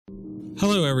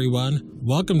Hello, everyone.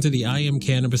 Welcome to the I Am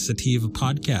Cannabis Sativa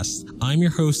podcast. I'm your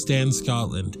host, Dan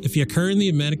Scotland. If you're currently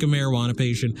a medical marijuana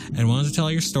patient and want to tell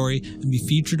your story and be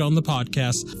featured on the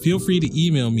podcast, feel free to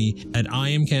email me at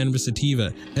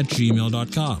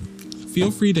iamcannabissativa@gmail.com.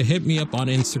 Feel free to hit me up on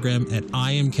Instagram at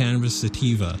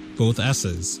iamcannabissativa, both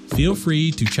S's. Feel free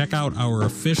to check out our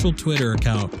official Twitter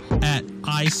account at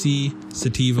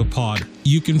ICSativaPod.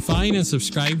 You can find and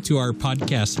subscribe to our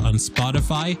podcast on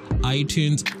Spotify,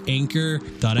 iTunes,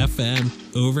 Anchor.fm,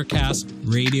 Overcast,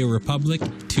 Radio Republic,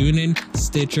 TuneIn,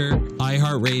 Stitcher,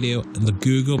 iHeartRadio, and the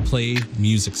Google Play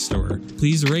Music Store.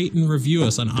 Please rate and review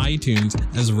us on iTunes,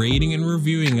 as rating and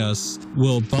reviewing us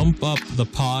will bump up the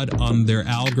pod on their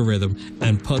algorithm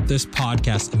and put this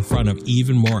podcast in front of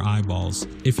even more eyeballs.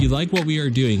 If you like what we are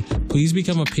doing, please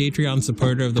become a Patreon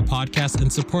supporter of the podcast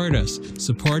and support us.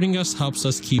 Supporting us helps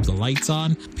us keep the lights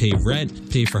on, pay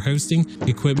rent, pay for hosting,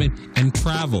 equipment, and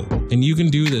travel. And you can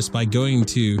do this by going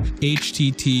to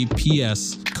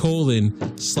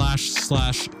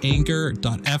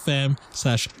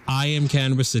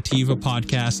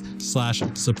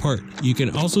https://anchor.fm/iamcannabissativapodcast/support. You can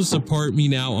also support me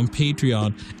now on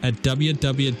Patreon at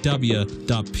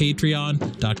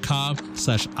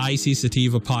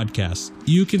www.patreon.com/ICSativapodcast.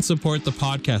 You can support the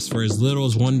podcast for as little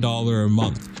as $1 a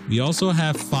month. We also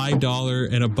have $5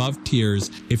 and above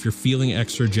tiers if you're feeling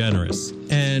extra generous.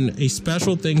 And a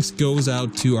special thanks goes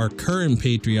out to our current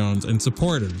Patreons and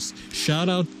supporters. Shout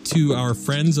out to our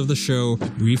friends of the show,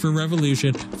 Reefer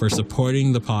Revolution, for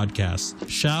supporting the podcast.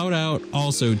 Shout out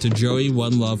also to Joey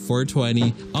One Love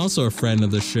 420, also a friend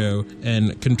of the show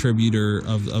and contributor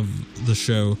of the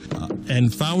show,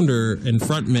 and founder and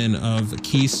frontman of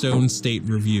Keystone State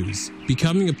Reviews.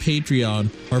 Becoming a Patreon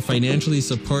or financially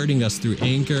supporting us through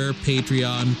Anchor,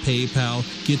 Patreon, PayPal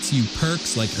gets you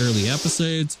perks like early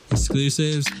episodes,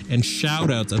 exclusives, and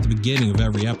shout outs at the beginning of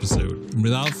every episode. And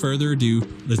without further ado,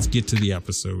 let's get to the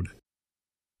episode.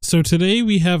 So today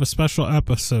we have a special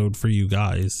episode for you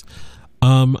guys.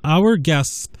 Our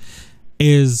guest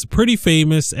is pretty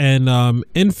famous and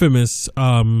infamous,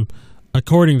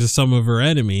 according to some of her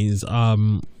enemies.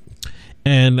 And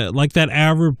like that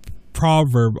Arab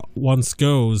proverb once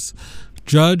goes,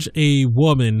 judge a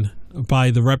woman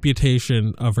by the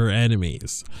reputation of her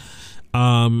enemies.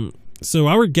 So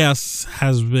our guest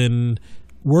has been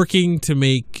working to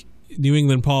make New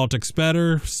England politics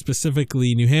better,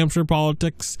 specifically New Hampshire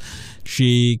politics.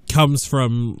 She comes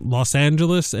from Los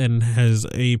Angeles and has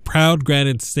a proud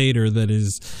Granite Stater that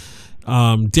is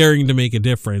daring to make a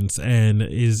difference and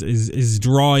is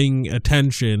drawing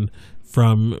attention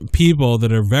from people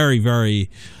that are very, very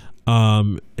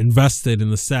invested in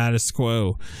the status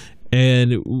quo.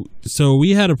 And so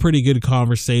we had a pretty good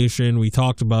conversation. We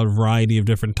talked about a variety of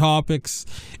different topics,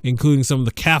 including some of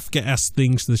the Kafka-esque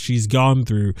things that she's gone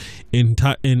through in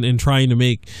trying to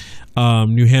make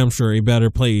New Hampshire a better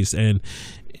place, and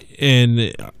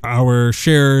our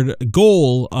shared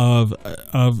goal of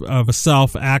a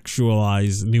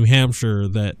self-actualized New Hampshire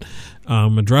that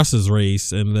addresses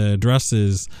race and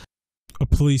addresses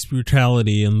police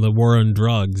brutality and the war on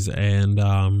drugs, and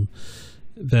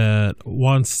that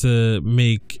wants to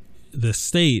make the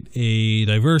state a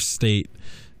diverse state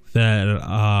that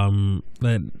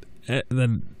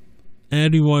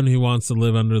anyone who wants to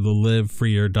live under the live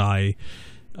free or die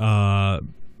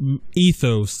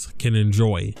ethos can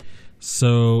enjoy.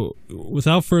 So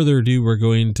without further ado, we're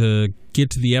going to get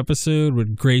to the episode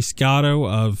with Grace Gatto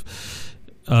of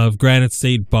Granite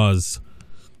State Buzz.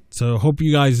 So hope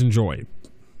you guys enjoy.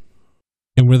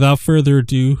 And without further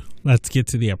ado, let's get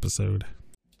to the episode.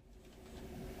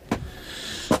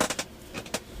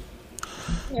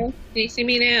 Can you see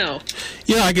me now?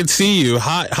 Yeah, I can see you.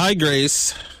 Hi,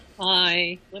 Grace.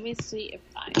 Hi. Let me see if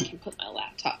I can put my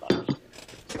laptop up.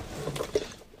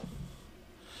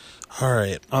 All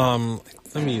right.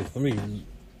 Let me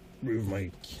move my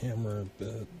camera a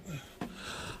bit.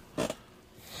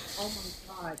 Oh my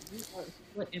God! You are a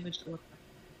split image of a friend.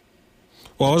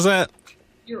 What was that?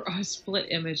 You're a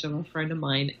split image of a friend of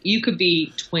mine. You could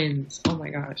be twins. Oh my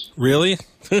gosh. Really?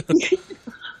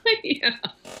 Yeah.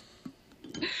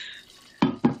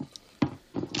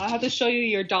 I'll have to show you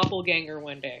your doppelganger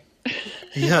one day.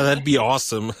 Yeah, that'd be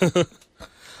awesome.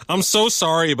 I'm so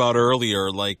sorry about earlier.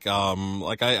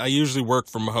 I usually work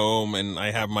from home and I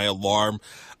have my alarm.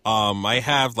 I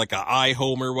have like an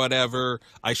iHome or whatever.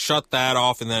 I shut that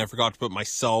off and then I forgot to put my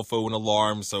cell phone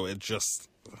alarm. So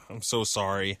I'm so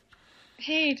sorry.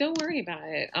 Hey, don't worry about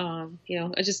it. I'm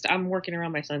working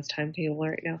around my son's timetable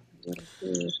right now.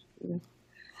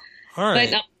 All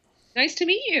right. But, nice to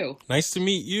meet you. Nice to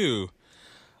meet you.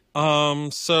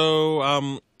 So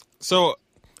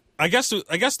I guess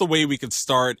the way we could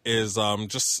start is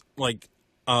just like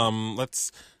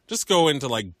let's just go into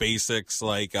like basics,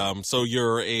 like so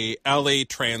you're a LA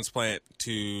transplant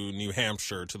to New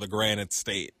Hampshire, to the Granite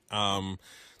State. Tell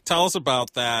us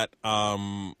about that.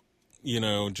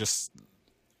 Just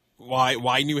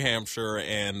why New Hampshire,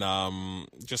 and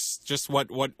just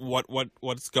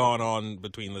what's gone on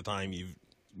between the time you've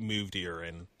moved here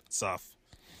and stuff.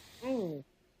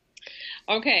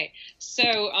 Okay,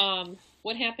 so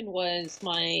what happened was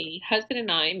my husband and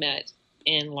I met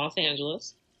in Los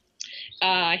Angeles.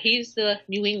 He's the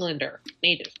New Englander,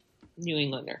 native New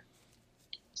Englander.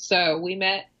 So we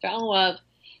met, fell in love,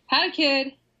 had a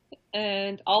kid,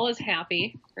 and all is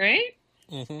happy, right?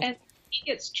 Mm-hmm. And he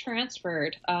gets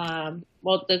transferred.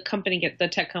 The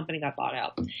tech company got bought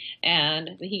out,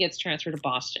 and he gets transferred to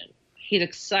Boston. He's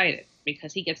excited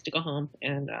because he gets to go home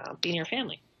and be near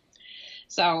family.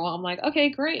 So I'm like, okay,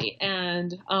 great.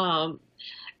 And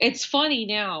it's funny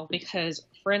now because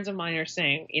friends of mine are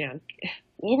saying,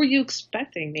 what were you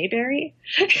expecting, Mayberry?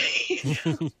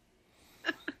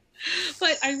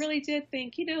 But I really did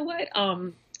think, you know what?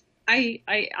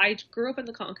 I grew up in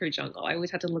the concrete jungle. I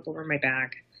always had to look over my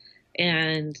back.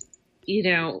 And, I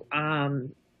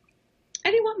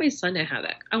didn't want my son to have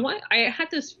that. I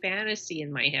had this fantasy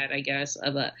in my head, I guess,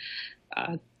 of a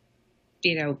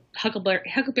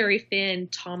Huckleberry Finn,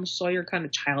 Tom Sawyer kind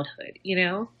of childhood,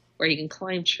 where you can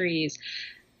climb trees.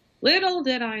 Little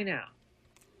did I know.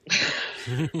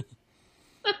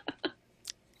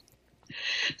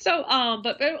 So,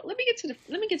 but let me get to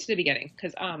the beginning,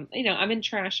 because I've been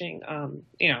trashing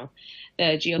the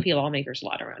GOP lawmakers a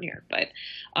lot around here, but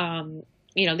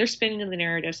they're spinning in the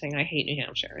narrative saying I hate New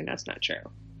Hampshire, and that's not true.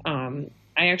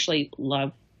 I actually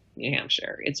love New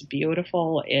Hampshire. It's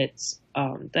beautiful. It's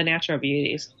the natural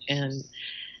beauties, and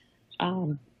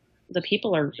the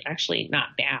people are actually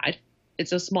not bad.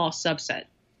 It's a small subset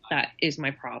that is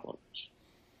my problem.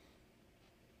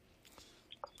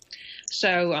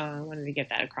 So I wanted to get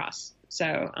that across.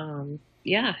 So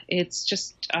it's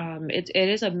just it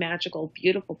is a magical,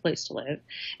 beautiful place to live.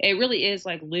 It really is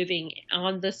like living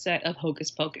on the set of Hocus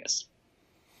Pocus.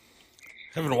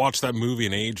 I haven't watched that movie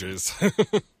in ages.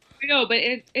 No, but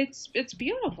it's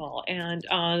beautiful, and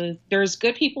there's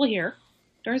good people here.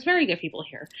 There's very good people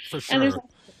here. For sure. And there's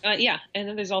and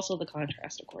then there's also the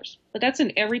contrast, of course. But that's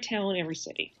in every town, every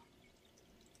city.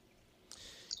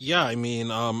 Yeah, I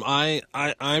mean, I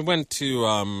went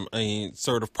to a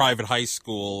sort of private high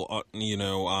school,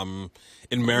 in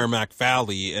Merrimack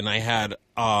Valley, and I had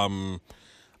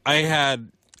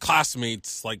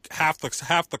classmates, like half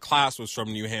the class was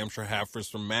from New Hampshire, half was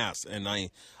from Mass, and I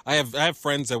have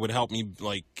friends that would help me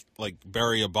like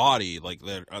bury a body like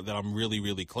that I'm really,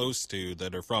 really close to,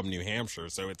 that are from New Hampshire.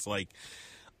 So it's like,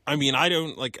 I mean,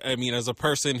 as a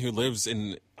person who lives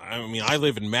I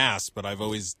live in Mass, but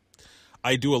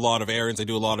I do a lot of errands. I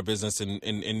do a lot of business in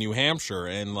New Hampshire,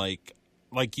 and like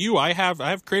you, I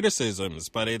have criticisms,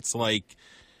 but it's like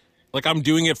I'm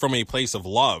doing it from a place of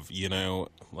love, Yeah.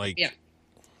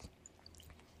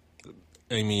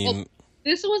 I mean, well,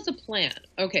 this was the plan.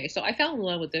 Okay, so I fell in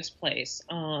love with this place.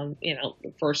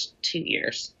 The first 2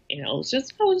 years, I was in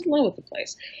love with the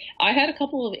place. I had a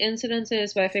couple of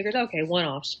incidences, but I figured, okay,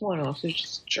 one-offs, they're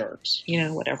just jerks,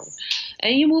 whatever,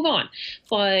 and you move on.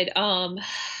 But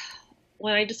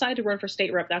when I decided to run for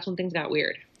state rep, that's when things got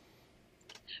weird,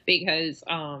 because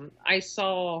I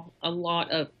saw a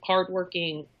lot of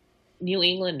hardworking New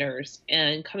Englanders,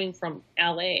 and coming from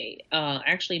LA, I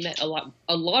actually met a lot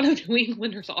of New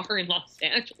Englanders are in Los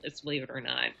Angeles, believe it or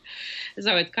not.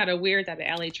 So it's kind of weird that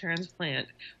an LA transplant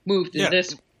moved to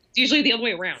this. It's usually the other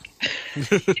way around.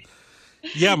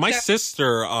 Yeah, my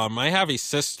sister, I have a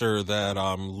sister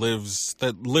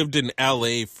that lived in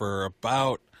LA for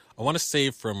about, I want to say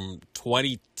from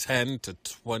 2010 to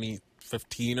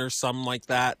 2015 or something like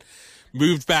that.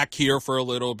 Moved back here for a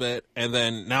little bit, and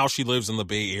then now she lives in the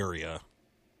Bay Area.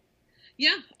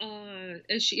 Yeah,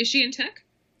 is she in tech?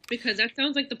 Because that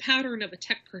sounds like the pattern of a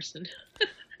tech person.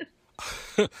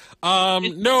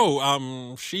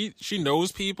 No, she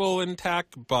knows people in tech,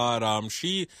 but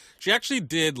she actually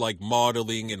did like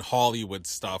modeling and Hollywood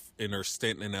stuff in her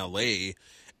stint in LA.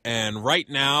 And right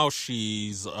now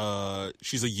she's a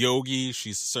yogi.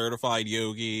 She's a certified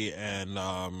yogi, and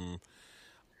I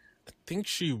think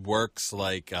she works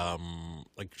her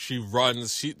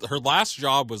last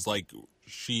job was like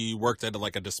she worked at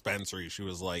like a dispensary. She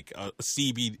was like a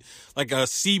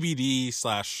CBD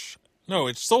slash, no,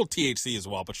 it sold THC as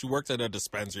well, but she worked at a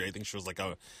dispensary. I think she was like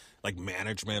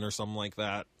management or something like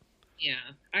that. Yeah,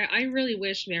 I really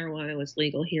wish marijuana was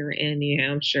legal here in New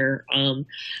Hampshire.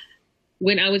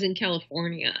 When I was in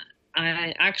California,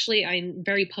 I'm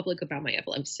very public about my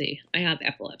epilepsy. I have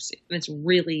epilepsy, and it's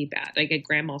really bad. I get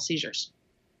grand mal seizures.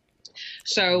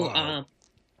 So, Wow.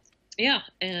 yeah,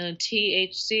 and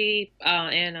THC,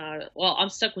 well, I'm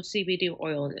stuck with CBD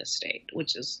oil in this state,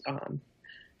 which is,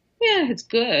 yeah, it's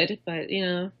good, but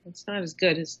it's not as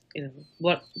good as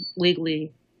what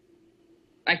legally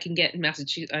I can get in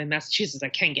Massachusetts. Massachusetts, I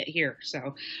can get here.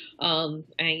 So, and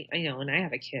I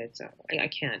have a kid, so I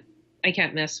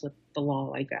can't mess with the law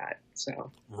like that.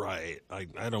 So, Right.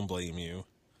 I don't blame you.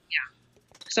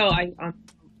 so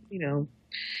you know,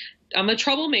 I'm a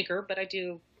troublemaker, but I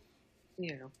do,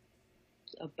 you know,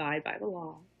 abide by the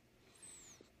law.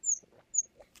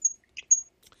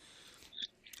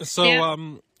 So Yeah.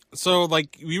 so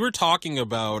like we were talking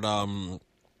about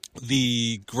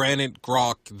the Granite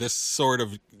Grok, this sort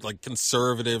of like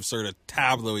conservative sort of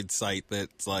tabloid site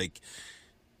that's like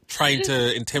trying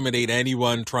to intimidate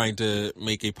anyone trying to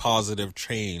make a positive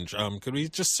change. Could we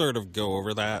just sort of go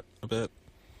over that a bit?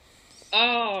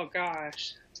 Oh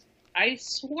gosh. I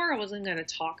swore I wasn't going to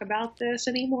talk about this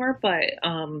anymore, but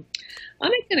I'll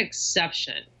make an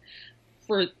exception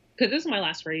for because this is my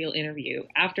last radio interview.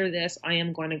 After this, I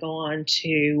am going to go on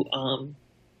to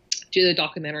do the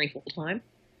documentary full time.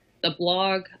 The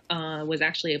blog was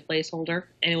actually a placeholder,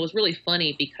 and it was really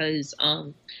funny because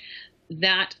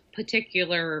that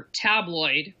particular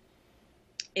tabloid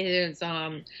is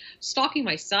stalking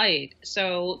my site,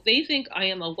 so they think I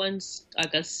am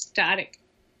like a static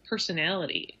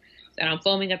personality, that I'm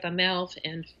foaming at the mouth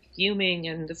and fuming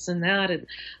and this and that, and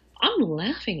I'm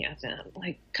laughing at them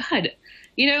like, God,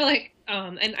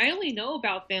 and I only know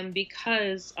about them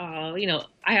because I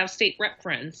have state rep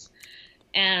friends,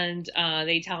 and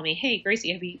they tell me, hey,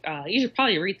 Gracie, you should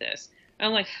probably read this.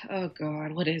 I'm like, oh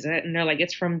God, what is it? And they're like,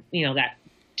 it's from that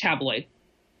tabloid.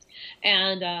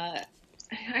 And I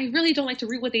really don't like to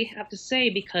read what they have to say,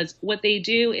 because what they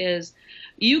do is,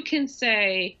 you can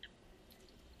say,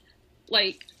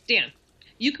 like, Dan,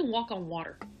 you can walk on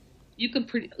water.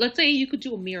 Let's say you could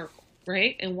do a miracle,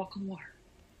 right? And walk on water.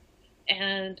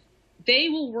 And they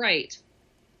will write,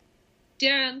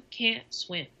 Dan can't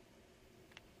swim.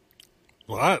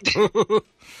 What?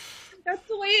 That's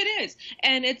the way it is.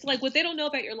 And it's like, what they don't know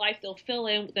about your life, they'll fill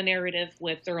in the narrative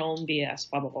with their own BS,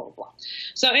 blah, blah, blah, blah.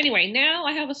 So anyway, now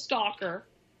I have a stalker,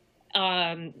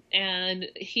 and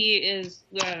he is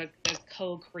the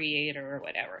co-creator or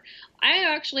whatever. I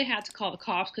actually had to call the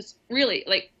cops because really,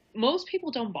 like, most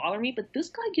people don't bother me, but this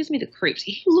guy gives me the creeps.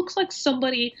 He looks like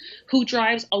somebody who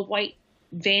drives a white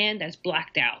van that's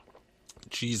blacked out.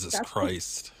 Jesus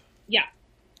Christ. Yeah,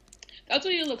 that's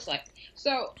what he looks like.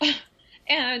 So,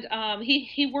 and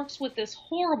he works with this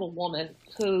horrible woman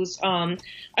who's, I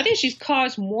think she's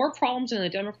caused more problems in the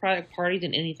Democratic Party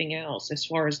than anything else, as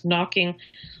far as knocking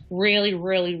really,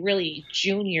 really, really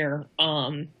junior,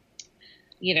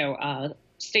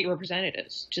 state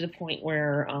representatives to the point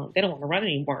where they don't want to run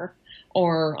anymore,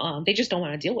 or they just don't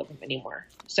want to deal with them anymore.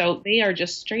 So they are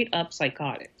just straight up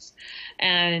psychotics.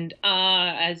 And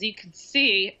as you can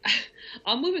see,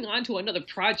 I'm moving on to another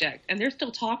project, and they're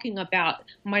still talking about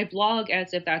my blog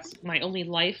as if that's my only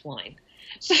lifeline.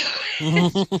 So,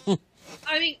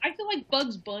 I mean, I feel like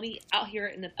Bugs Bunny out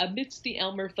here amidst the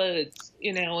Elmer Fuds.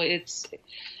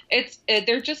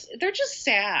 They're just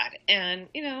sad, and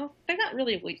they're not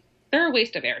really. They're a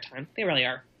waste of airtime. They really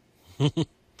are.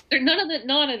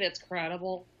 None of it's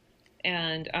credible.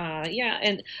 And yeah,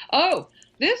 and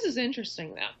this is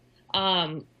interesting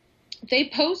though. They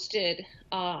posted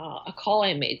a call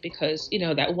I made because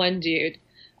that one dude,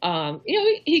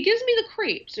 he gives me the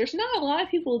creeps. There's not a lot of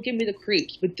people who give me the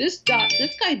creeps, but this guy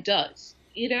does.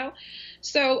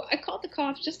 So I called the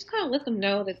cops just to kind of let them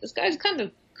know that this guy's kind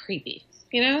of creepy.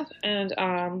 And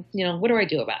what do I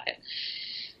do about it?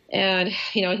 And,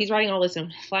 he's writing all this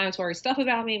inflammatory stuff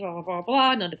about me, blah, blah, blah,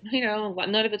 blah. None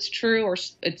of it's true, or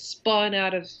it's spun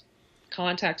out of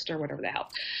context or whatever the hell.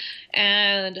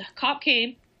 And a cop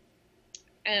came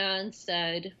and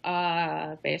said,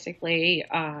 basically,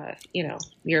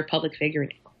 you're a public figure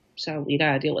now, so you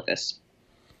got to deal with this.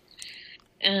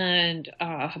 And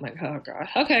I'm like, oh, God.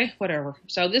 Okay, whatever.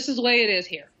 So this is the way it is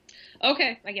here.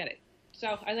 Okay, I get it.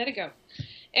 So I let it go.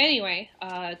 Anyway,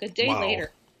 a day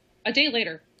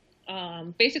later,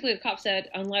 basically the cop said,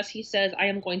 unless he says, I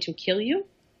am going to kill you,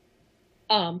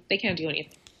 they can't do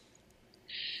anything.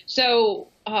 So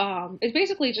it's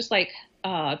basically just like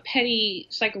petty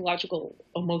psychological,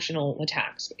 emotional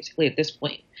attacks, basically, at this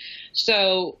point.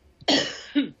 So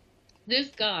this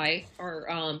guy,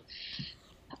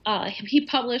 he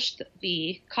published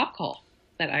the cop call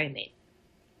that I made.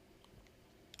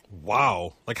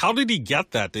 Wow. Like, how did he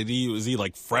get that? Was he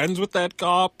like friends with that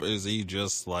cop? Is he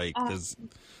just like, Uh, does,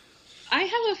 I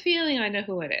have a feeling I know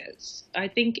who it is. I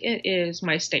think it is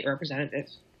my state representative,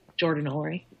 Jordan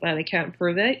Ulrey, but I can't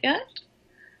prove it yet.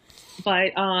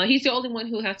 But he's the only one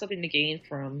who has something to gain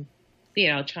from,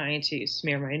 trying to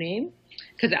smear my name.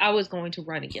 Because I was going to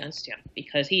run against him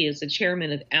because he is the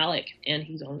chairman of ALEC and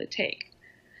he's on the take.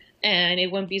 And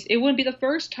it wouldn't be the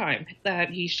first time that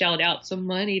he shelled out some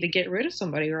money to get rid of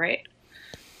somebody, right?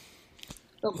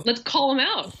 So let's call him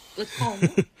out. Let's call him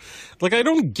out. like, I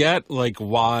don't get like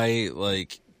why,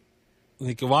 like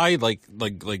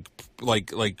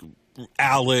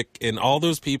Alec and all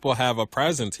those people have a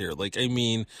presence here. Like, I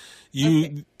mean,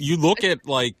 you look at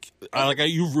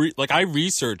I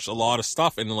research a lot of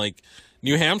stuff, and like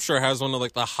New Hampshire has one of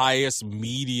like the highest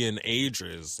median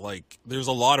ages. Like, there's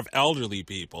a lot of elderly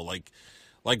people. Like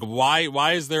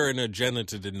why is there an agenda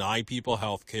to deny people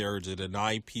health care, to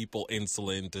deny people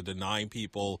insulin, to deny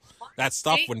people that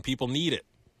stuff when people need it?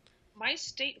 My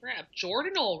state rep,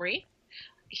 Jordan Ulrey,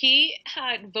 he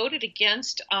had voted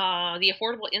against the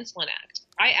Affordable Insulin Act.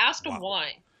 I asked him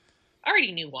why. I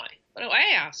already knew why, but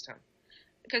I asked him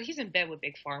because he's in bed with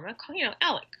Big Pharma.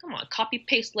 Alec, come on, copy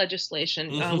paste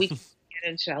legislation. We can get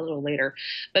into that a little later,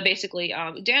 but basically,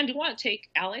 Dan, do you want to take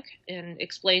Alec and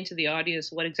explain to the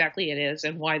audience what exactly it is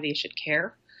and why they should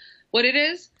care what it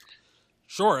is?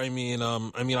 Sure. I mean,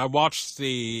 I watched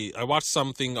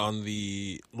something on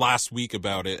the last week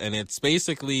about it, and it's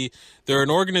basically they're an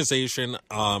organization.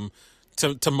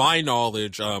 To my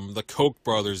knowledge, the Koch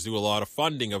brothers do a lot of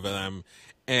funding of them,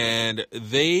 and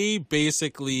they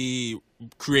basically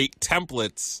create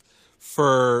templates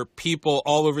for people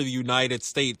all over the United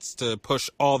States to push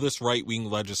all this right-wing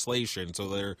legislation.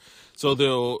 So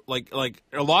they'll like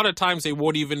a lot of times they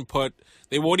won't even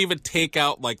take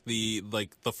out like the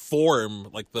form,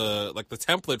 like the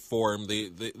template form.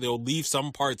 They'll leave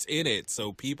some parts in it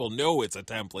so people know it's a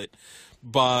template.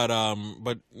 But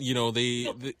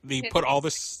they put all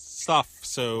this stuff,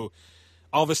 so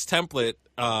all this template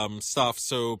stuff,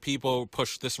 so people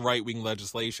push this right-wing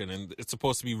legislation, and it's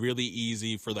supposed to be really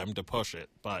easy for them to push it,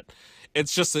 but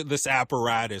it's just this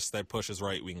apparatus that pushes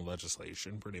right-wing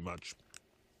legislation, pretty much.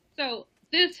 So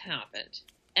this happened,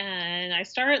 and I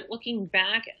started looking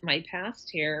back at my past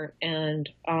here, and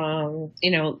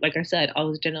like I said, I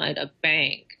was denied a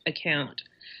bank account,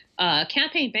 a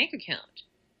campaign bank account.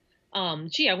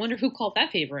 I wonder who called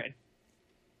that favor in.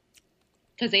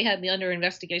 Because they had me under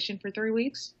investigation for 3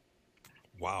 weeks.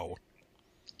 Wow.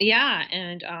 Yeah,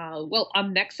 and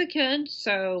I'm Mexican,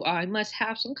 so I must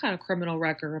have some kind of criminal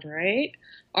record, right?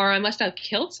 Or I must have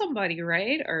killed somebody,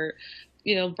 right? Or,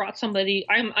 brought somebody.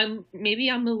 Maybe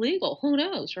I'm illegal. Who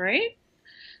knows, right?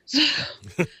 So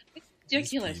it's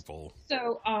ridiculous.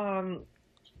 So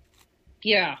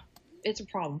yeah, it's a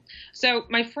problem. So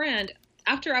my friend,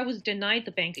 after I was denied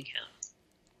the bank account,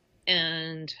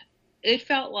 and it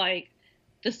felt like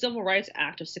the Civil Rights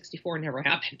Act of '64 never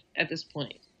happened at this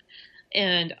point.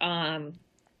 And,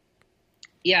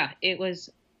 it was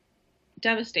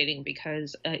devastating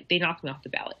because they knocked me off the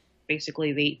ballot.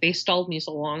 Basically, they stalled me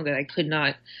so long that I could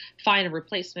not find a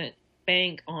replacement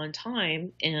bank on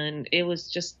time. And it was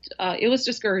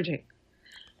discouraging.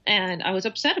 And I was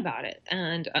upset about it.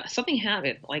 And something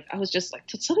happened. Like, I was just like,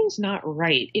 something's not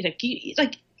right.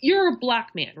 You're a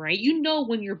black man, right? You know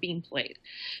when you're being played.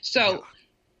 So...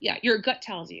 Yeah, your gut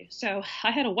tells you. So I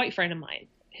had a white friend of mine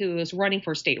who was running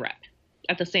for state rep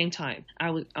at the same time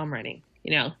I'm running,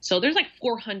 So there's like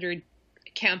 400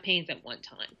 campaigns at one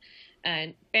time.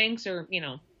 And banks are,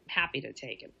 happy to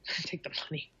take the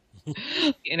money,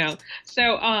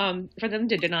 So for them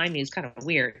to deny me is kind of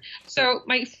weird. So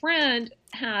my friend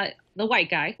had the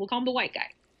white guy, we'll call him the white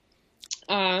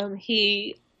guy.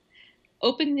 He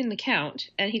opened an account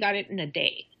and he got it in a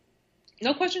day.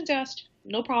 No questions asked.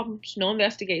 No problems, no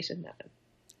investigation, nothing.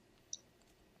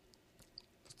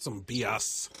 Some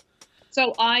BS.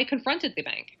 So I confronted the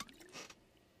bank.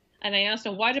 And I asked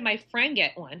them, why did my friend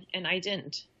get one and I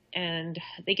didn't? And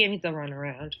they gave me the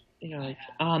runaround.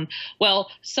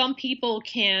 Some people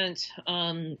can't.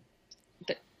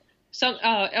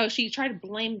 She tried to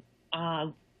blame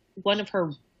one of her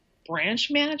branch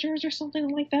managers or something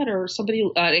like that, or somebody,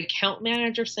 an account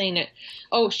manager, saying that,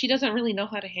 she doesn't really know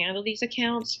how to handle these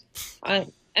accounts.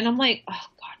 And I'm like, oh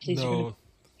God, please, no.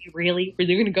 You're really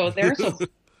going to go there? So,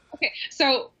 okay.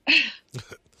 So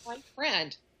my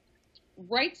friend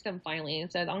writes them finally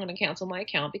and says, I'm going to cancel my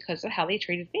account because of how they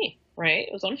treated me. Right.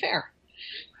 It was unfair.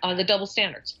 The double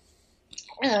standards.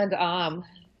 And,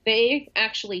 they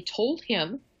actually told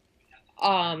him,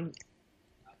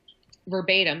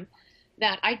 verbatim,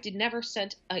 that I did never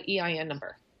send an EIN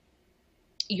number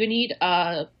you need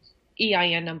a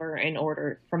EIN number in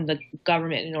order from the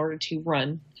government in order to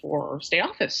run for state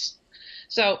office.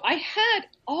 So I had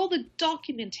all the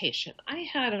documentation. I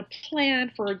had a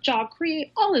plan for a job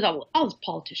create, all this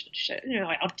politician shit. You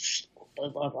know, blah,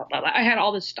 blah, blah, blah. I had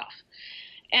all this stuff.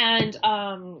 And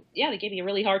yeah, they gave me a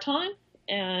really hard time.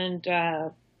 And,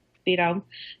 you know,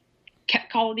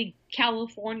 calling me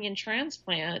Californian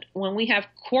transplant when we have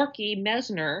Corky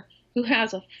Mesner, who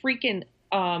has a freaking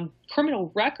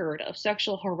criminal record of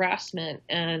sexual harassment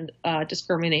and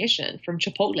discrimination from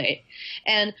Chipotle,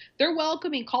 and they're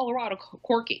welcoming Colorado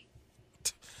Corky.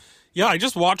 Yeah, I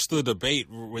just watched the debate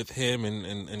with him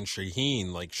and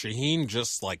Shaheen. Like, Shaheen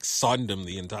just like sunned him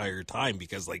the entire time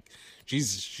because like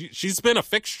she's been a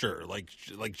fixture. Like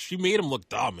she made him look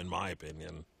dumb, in my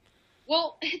opinion.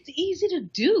 Well, it's easy to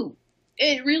do.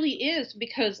 It really is,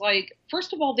 because like,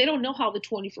 first of all, they don't know how the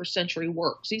 21st century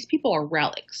works. These people are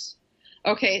relics.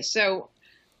 Okay, so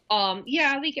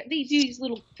yeah, they do these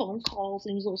little phone calls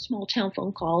and these little small town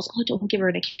phone calls. Oh, don't give her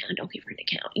an account. Don't give her an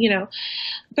account. You know,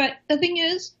 but the thing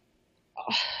is,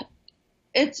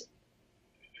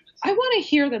 I want to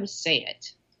hear them say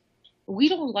it. We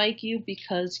don't like you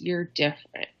because you're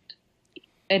different,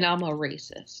 and I'm a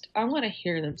racist. I want to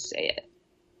hear them say it,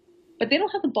 but they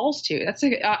don't have the balls to.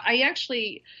 I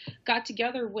actually got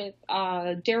together with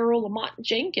Daryl Lamont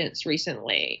Jenkins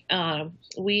recently.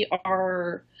 We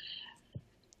are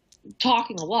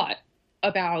talking a lot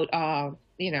about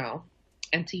you know,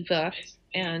 Antifa,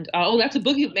 and oh, that's a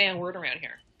boogeyman word around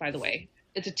here, by the way.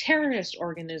 It's a terrorist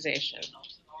organization.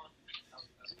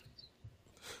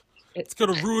 It's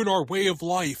going to ruin our way of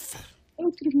life. Oh,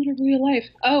 it's going to ruin our way of life.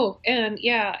 Oh, and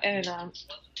yeah, and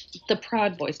the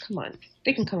Proud Boys. Come on.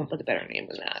 They can come up with a better name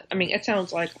than that. I mean, it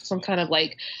sounds like some kind of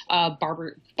like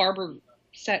barber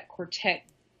set quartet,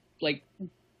 like,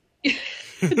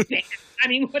 I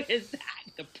mean, what is that?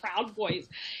 The Proud Boys.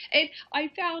 And I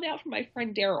found out from my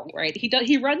friend Daryl, right?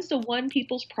 He runs the One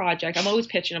People's Project. I'm always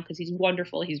pitching him because he's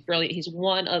wonderful. He's brilliant. He's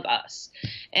one of us.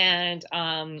 And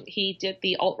he did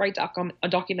the alt-right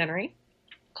documentary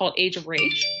called Age of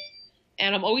Rage.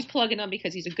 And I'm always plugging him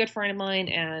because he's a good friend of mine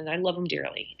and I love him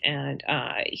dearly. And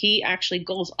he actually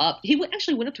goes up. He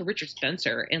actually went up to Richard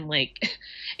Spencer and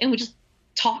would just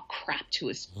talk crap to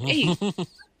his face.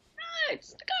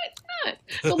 It's not.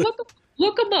 So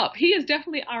look him up. He is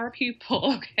definitely our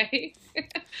people, okay?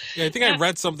 Yeah, I think I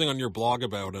read something on your blog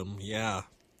about him. Yeah.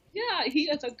 Yeah,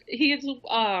 he is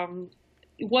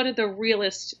one of the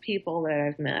realest people that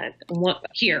I've met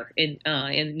here in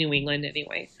New England,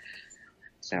 anyway.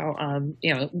 So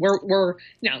you know, we're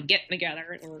you know, getting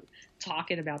together and we're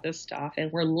talking about this stuff,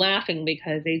 and we're laughing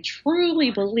because they truly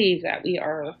believe that we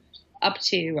are up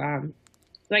to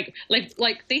like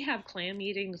they have clan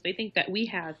meetings. They think that we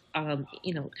have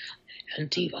you know,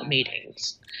 Antifa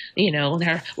meetings. You know,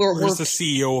 we're the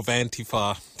CEO of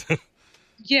Antifa.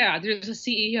 Yeah, there's a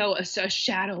CEO, a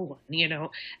shadow one, you know,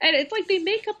 and it's like they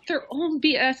make up their own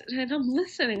BS. And I'm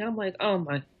listening, I'm like, oh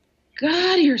my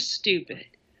God, you're stupid.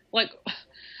 Like,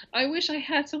 I wish I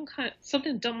had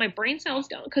something dumb my brain cells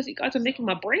down, because you guys are making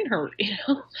my brain hurt, you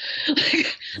know.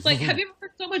 like have you ever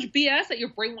heard so much BS that your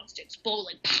brain wants to explode,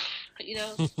 like, you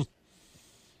know?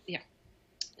 Yeah.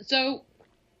 So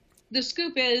the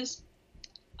scoop is,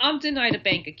 I'm denied a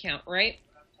bank account, right?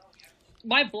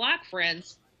 My black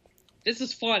friends, this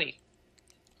is funny.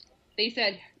 They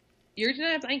said, "You're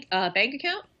denied a bank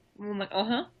account?" I'm like,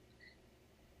 "Uh-huh."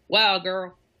 "Wow,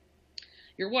 girl,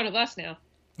 you're one of us now."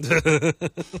 So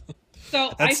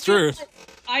that's true.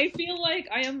 I feel like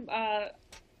I am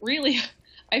really,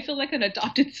 I feel like an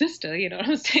adopted sister. You know what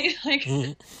I'm saying? Like,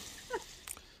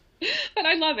 but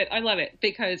I love it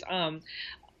because I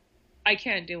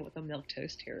can't deal with the milk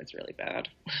toast here. It's really bad.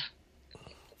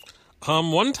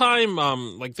 One time,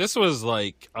 like this was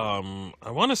like, I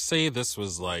want to say this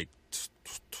was like,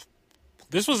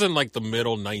 this was in like the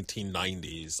middle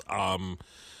 1990s.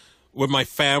 With my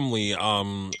family,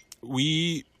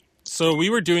 we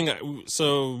were doing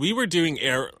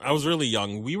I was really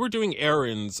young. We were doing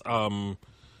errands,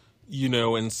 you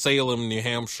know, in Salem, New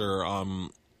Hampshire,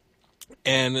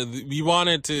 and we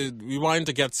wanted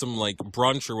to get some like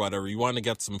brunch or whatever. We wanted to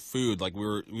get some food. Like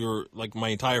we were like, my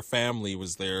entire family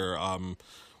was there,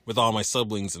 with all my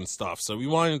siblings and stuff. So we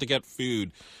wanted to get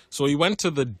food. So we went to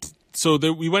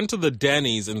the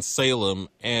Denny's in Salem,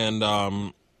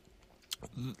 and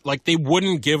like they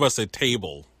wouldn't give us a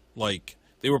table. Like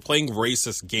they were playing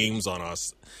racist games on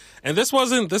us. And this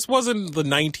wasn't the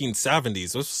 1970s.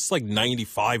 This was like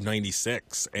 95,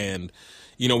 96. And,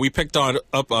 you know, we picked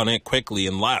up on it quickly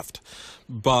and left.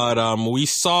 But we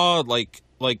saw like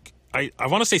I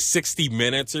want to say 60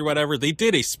 Minutes or whatever. They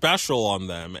did a special on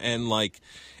them, and like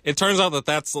it turns out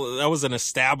that was an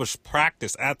established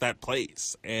practice at that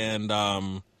place. And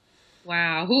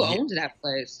wow, who owned that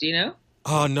place? Do you know?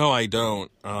 oh no, I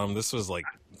don't. This was like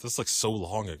so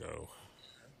long ago.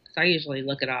 I usually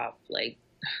look it up. Like,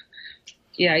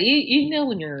 yeah, you know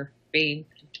when you're being,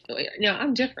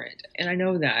 I'm different, and I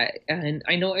know that, and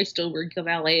I know I still work the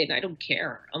valet, and I don't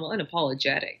care. I'm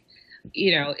unapologetic.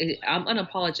 I'm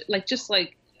unapologetic. Like, just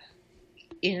like,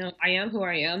 I am who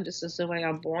I am. This is the way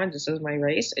I'm born. This is my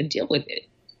race, and deal with it.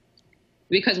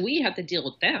 Because we have to deal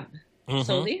with them,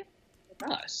 so they have to deal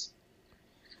with us.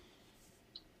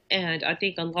 And I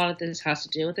think a lot of this has to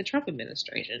do with the Trump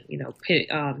administration,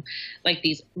 like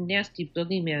these nasty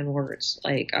boogeyman words,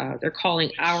 like they're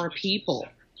calling our people.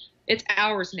 It's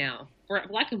ours now.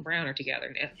 Black and brown are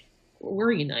together now.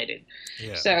 We're united.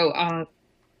 Yeah. So,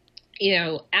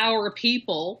 our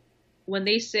people, when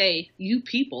they say you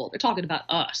people, they're talking about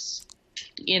us,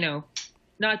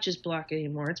 not just black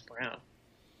anymore. It's brown.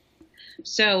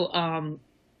 So,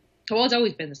 well, it's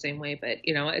always been the same way, but,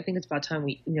 I think it's about time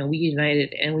we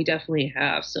united, and we definitely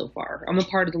have so far. I'm a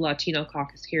part of the Latino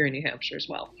caucus here in New Hampshire as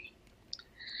well.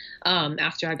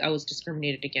 After I was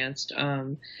discriminated against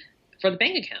for the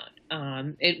bank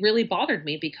account. It really bothered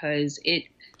me because it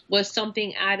was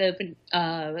something out of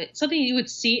something you would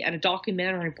see at a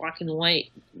documentary in black and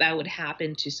white that would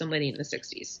happen to somebody in the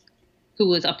 60s who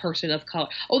was a person of color.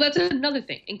 Oh, that's another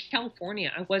thing. In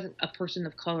California, I wasn't a person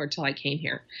of color until I came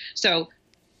here. So,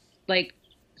 like,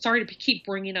 sorry to keep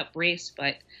bringing up race,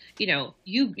 but,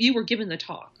 you were given the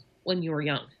talk when you were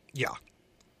young. Yeah.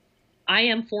 I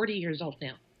am 40 years old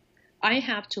now. I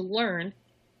have to learn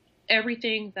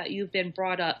everything that you've been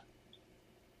brought up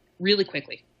really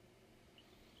quickly.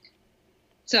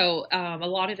 So a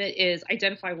lot of it is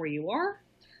identify where you are.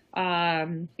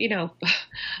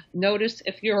 Notice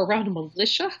if you're around a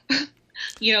militia,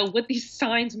 what these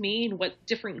signs mean, what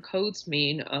different codes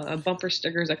mean, bumper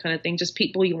stickers, that kind of thing, just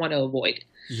people you want to avoid.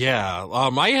 Yeah.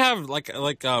 I have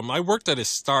I worked at a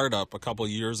startup a couple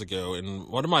of years ago, and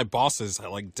one of my bosses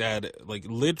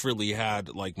literally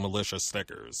had like militia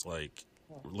stickers, like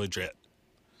legit.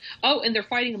 Oh, and they're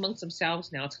fighting amongst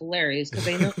themselves now. It's hilarious because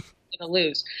they know they're going to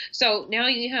lose. So now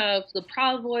you have the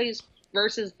Proud Boys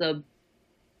versus the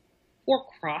Four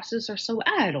Crosses or so.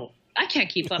 I can't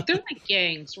keep up. They're like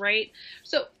gangs, right?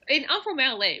 So, and I'm from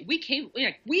LA. We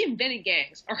invented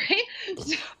gangs, all right?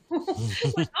 So,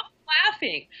 I'm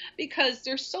laughing because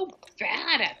they're so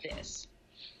bad at this.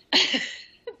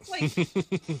 It's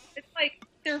like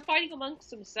they're fighting amongst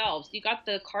themselves. You got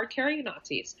the card-carrying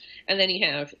Nazis, and then you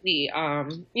have the,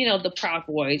 the Proud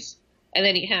Boys, and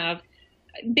then you have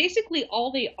basically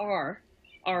all they are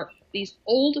these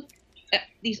old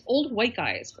white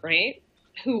guys, right?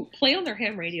 Who play on their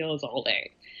ham radios all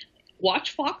day,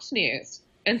 watch Fox News,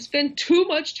 and spend too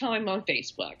much time on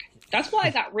Facebook. That's why I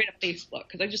got rid of Facebook,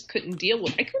 because I just couldn't deal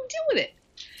with it.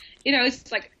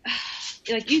 It's like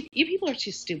you people are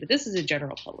too stupid. This is a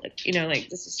general public.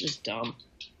 This is just dumb.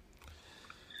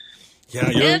 Yeah,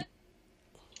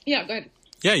 yeah, go ahead.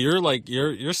 Yeah,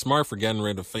 you're smart for getting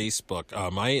rid of Facebook.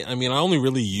 I only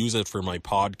really use it for my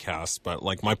podcast, but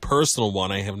like my personal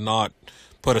one, I have not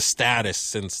put a status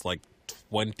since like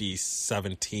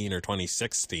 2017 or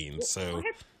 2016. So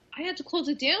I had to close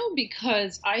it down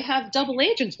because I have double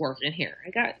agents working here. I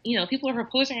got, people are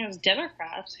posing as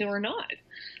Democrats who are not.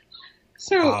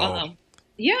 So, wow.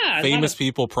 Yeah. Famous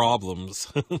people problems.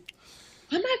 I'm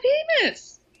not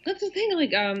famous. That's the thing.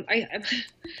 Like,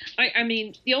 I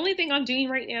mean, the only thing I'm doing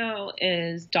right now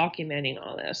is documenting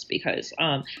all this because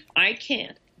I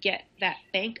can't get the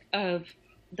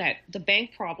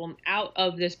bank problem out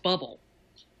of this bubble.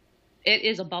 It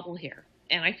is a bubble here.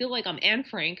 And I feel like I'm Anne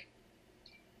Frank,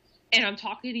 and I'm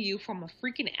talking to you from a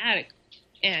freaking attic,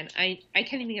 and I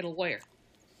can't even get a lawyer.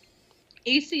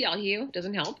 ACLU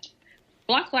doesn't help.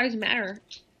 Black Lives Matter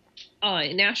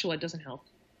in Nashua doesn't help.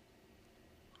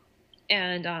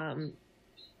 And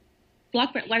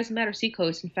Black Lives Matter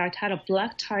Seacoast, in fact, had a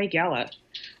black tie gala.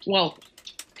 Well,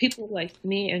 people like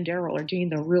me and Daryl are doing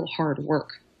the real hard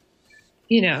work,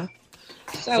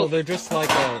 So they're just like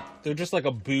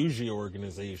a bougie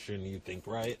organization, you think,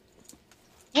 right?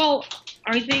 Well,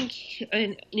 I think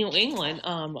in New England,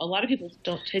 a lot of people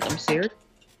don't take them serious.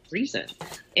 Reason,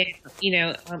 and you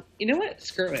know what?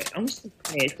 Screw it. I'm just gonna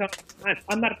say it.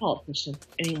 I'm not a politician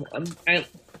anymore.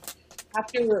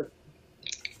 After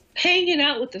hanging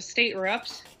out with the state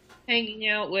reps, hanging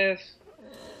out with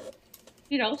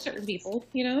certain people,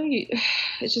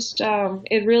 it's just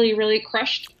it really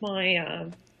crushed my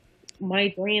my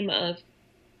dream of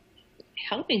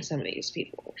helping some of these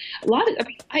people. A lot of,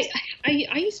 I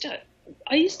used to,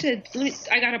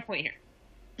 I got a point here.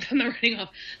 I'm not running off,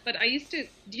 but I used to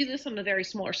do this on a very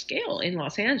smaller scale in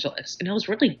Los Angeles, and I was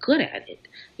really good at it.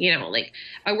 Like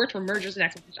I worked for mergers and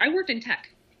acquisitions. I worked in tech,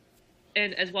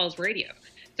 and as well as radio.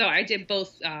 So I did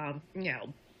both.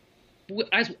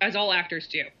 As all actors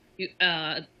do.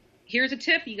 Here's a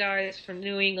tip, you guys, from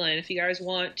New England. If you guys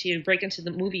want to break into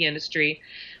the movie industry,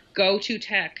 go to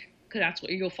tech, because that's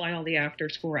where you'll find all the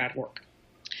actors who are at work.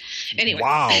 Anyway.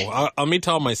 Wow. Let me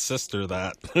tell my sister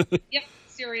that. Yep.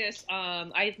 Serious.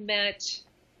 I've met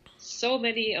so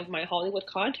many of my Hollywood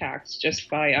contacts just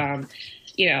by,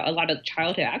 a lot of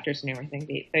childhood actors and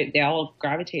everything. They all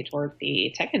gravitate toward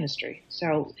the tech industry.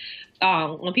 So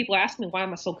when people ask me why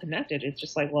am I so connected, it's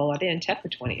just like, well, I've been in tech for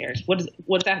 20 years. What does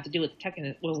that have to do with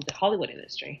the Hollywood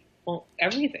industry? Well,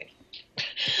 everything.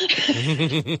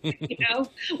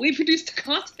 We produce the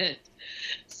content.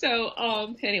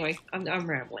 So anyway, I'm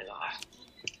rambling off.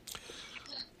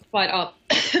 But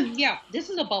yeah, this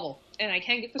is a bubble, and I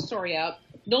can't get the story out.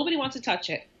 Nobody wants to touch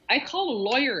it. I called a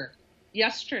lawyer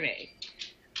yesterday,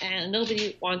 and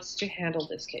nobody wants to handle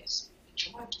this case.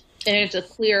 And it's a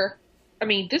clear,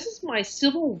 this is my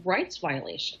civil rights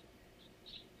violation.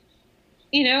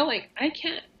 I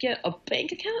can't get a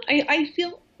bank account. I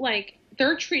feel like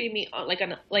they're treating me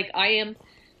like I am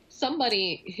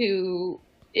somebody who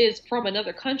is from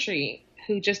another country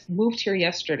who just moved here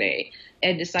yesterday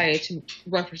and decided to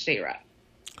run for state rep.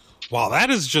 Wow,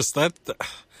 that is just that.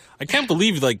 I can't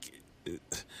believe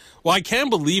I can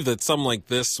believe that something like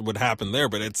this would happen there,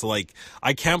 but it's like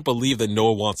I can't believe that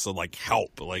no one wants to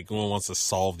help, no one wants to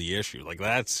solve the issue.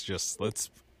 That's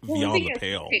beyond the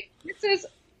pale. Okay, this is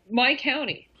my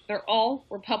county. They're all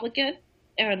Republican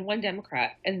and one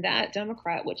Democrat, and that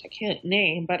Democrat, which I can't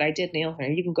name, but I did nail her.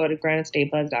 You can go to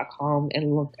GraniteStateBuzz.com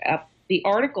and look up the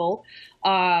article,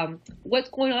 what's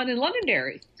going on in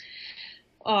Londonderry,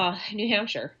 New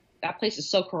Hampshire. That place is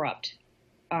so corrupt.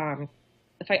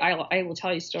 If I will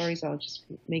tell you stories, I'll just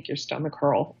make your stomach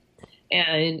hurl.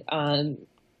 And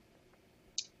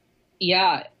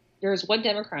yeah, there's one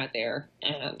Democrat there,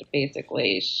 and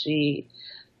basically she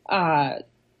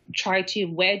tried to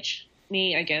wedge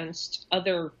me against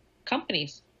other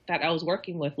companies that I was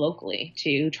working with locally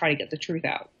to try to get the truth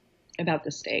out about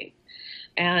the state.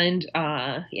 And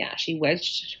yeah, she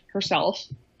wedged herself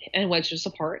and wedged us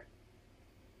apart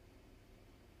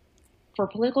for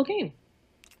political gain.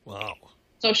 Wow.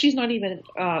 So she's not even,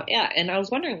 and I was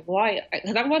wondering why,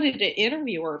 because I wanted to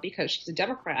interview her because she's a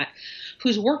Democrat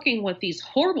who's working with these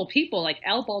horrible people like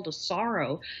Al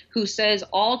Baldessaro, who says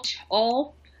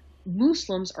all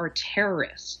Muslims are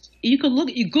terrorists. You Google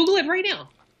it right now.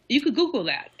 You could Google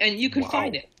that and you could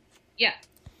find it. Yeah.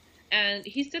 And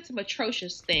he said some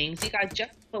atrocious things. You got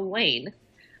Jeff Lane,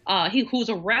 who's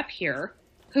a rep here,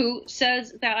 who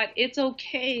says that it's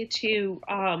okay to,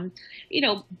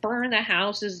 burn the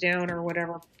houses down or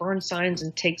whatever, burn signs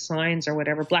and take signs or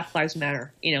whatever, Black Lives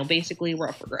Matter, basically we're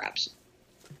up for grabs.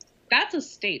 That's a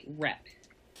state rep.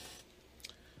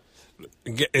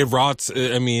 It rots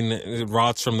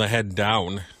from the head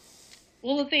down.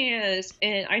 Well, the thing is,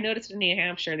 and I noticed in New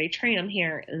Hampshire, they train them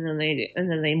here and then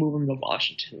they move them to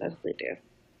Washington. That's what they do.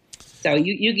 So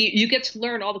you get to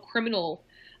learn all the criminal,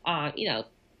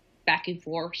 back and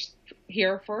forth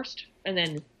here first, and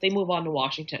then they move on to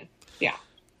Washington. Yeah.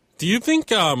 Do you think,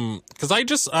 because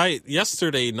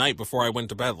yesterday night before I went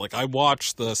to bed, I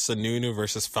watched the Sununu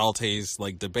versus Feltes,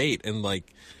 debate, and,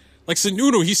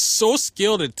 Sununu, he's so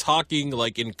skilled at talking,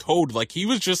 in code, he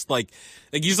was just,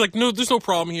 he's no, there's no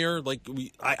problem here,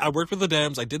 I worked with the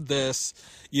Dems, I did this,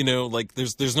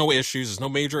 there's no issues, there's no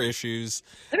major issues.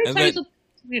 Let me tell you something,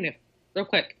 Sununu, real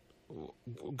quick.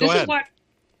 Go ahead.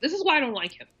 This is why I don't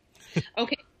like him.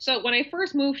 Okay, so when I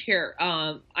first moved here,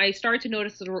 I started to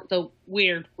notice the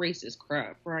weird racist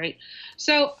crap, right?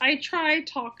 So I tried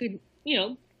talking,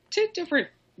 to different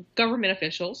government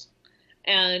officials,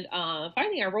 and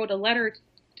finally I wrote a letter.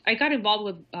 I got involved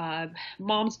with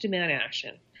Moms Demand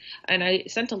Action, and I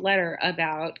sent a letter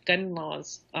about gun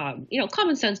laws,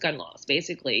 common sense gun laws,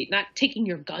 basically, not taking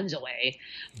your guns away,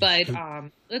 but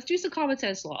let's do some common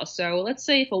sense laws. So let's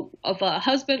say if a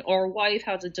husband or wife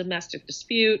has a domestic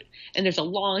dispute and there's a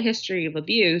long history of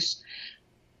abuse,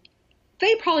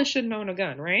 they probably shouldn't own a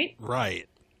gun, right? Right.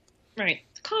 Right.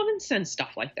 Common sense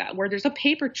stuff like that, where there's a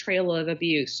paper trail of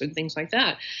abuse and things like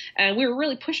that. And we were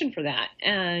really pushing for that.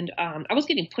 And I was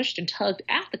getting pushed and tugged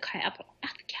at the Capitol.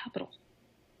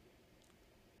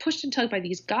 Pushed and tugged by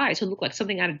these guys who look like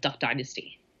something out of Duck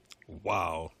Dynasty.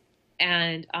 Wow.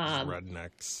 And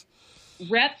rednecks.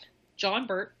 Rep John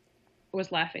Burt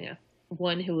was laughing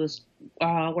one who was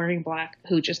wearing black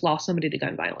who just lost somebody to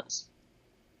gun violence.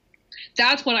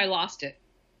 That's when I lost it.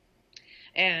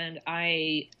 And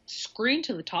I screamed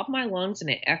to the top of my lungs and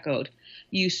it echoed,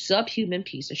 "You subhuman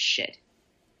piece of shit."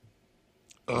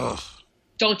 Ugh.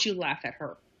 Don't you laugh at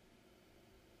her.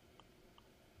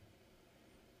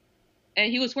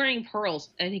 And he was wearing pearls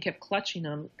and he kept clutching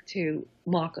them to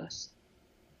mock us.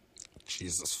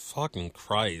 Jesus fucking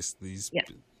Christ. These, Yeah.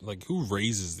 like, who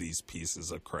raises these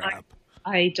pieces of crap?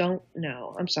 I don't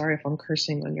know. I'm sorry if I'm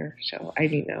cursing on your show. I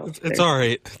don't know. It's all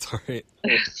right. It's all right.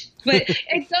 But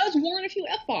it does warrant a few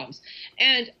F-bombs.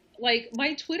 And like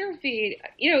my Twitter feed,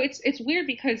 you know, it's weird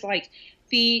because like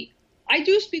I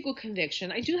do speak with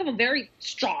conviction. I do have a very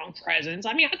strong presence.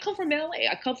 I mean, I come from LA.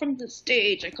 I come from the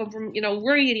stage. I come from, you know,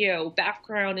 radio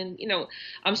background. And, you know,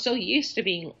 I'm so used to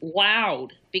being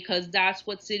loud because that's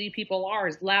what city people are,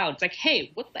 is loud. It's like,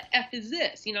 hey, what the F is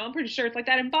this? You know, I'm pretty sure it's like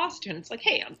that in Boston. It's like,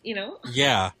 hey, you know.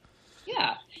 Yeah.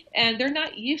 Yeah. And they're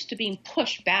not used to being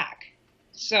pushed back.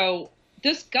 So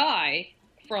this guy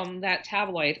from that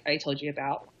tabloid I told you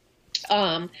about,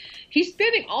 he's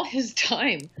spending all his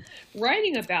time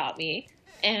writing about me,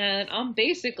 and I'm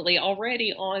basically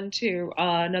already on to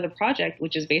another project,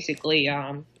 which is basically,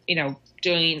 you know,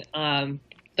 doing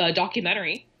the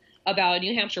documentary about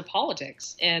New Hampshire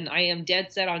politics, and I am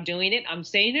dead set on doing it. I'm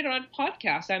saying it on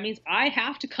podcast. That means I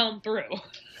have to come through.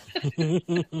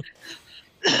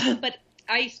 But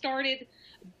I started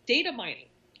data mining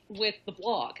with the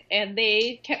blog, and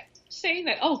they kept saying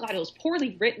that, oh God, it was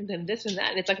poorly written and this and that.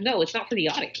 And it's like, no, it's not for the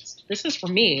audience. This is for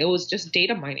me. It was just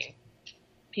data mining,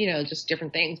 you know, just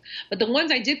different things. But the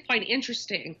ones I did find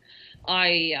interesting,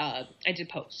 I did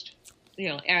post, you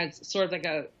know, as sort of like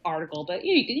a article, but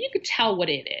you could tell what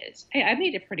it is. I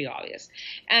made it pretty obvious.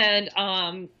 And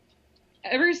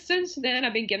ever since then,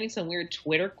 I've been getting some weird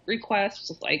Twitter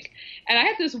requests, like, and I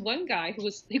had this one guy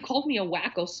who called me a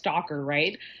wacko stalker,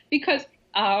 right? Because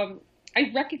I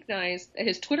recognized that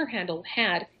his Twitter handle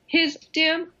had his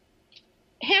damn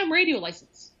ham radio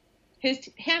license, his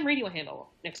ham radio handle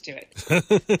next to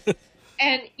it.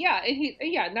 And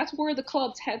and that's where the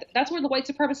clubs that's where the white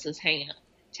supremacists hang out.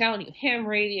 Telling you, ham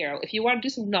radio. If you want to do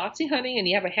some Nazi hunting and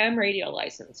you have a ham radio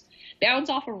license, bounce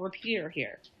off a repeater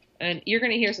here, and you're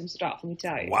going to hear some stuff. Let me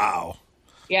tell you. Wow.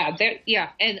 Yeah,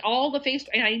 and all the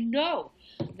Facebook, and I know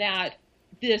that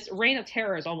this reign of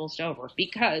terror is almost over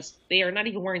because they are not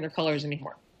even wearing their colors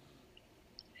anymore.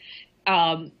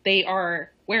 They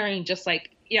are wearing just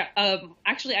like,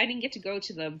 actually I didn't get to go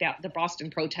to the Boston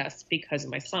protests because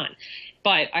of my son,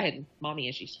 but I had mommy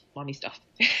issues, mommy stuff,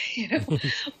 you know,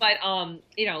 but,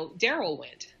 you know, Daryl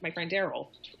went, my friend Daryl,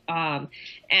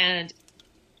 and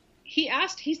he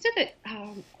said that,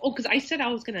 cause I said I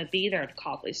was going to be there at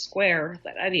Copley Square,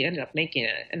 but I ended up making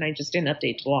it and I just didn't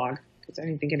update the blog. I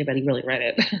didn't think anybody really read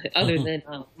it, other than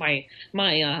my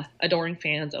adoring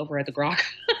fans over at the Grok.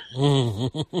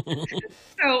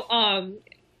 So,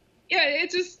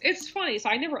 it's funny. So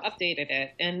I never updated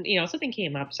it, and you know something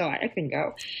came up, so I couldn't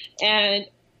go. And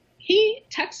he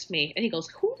texts me, and he goes,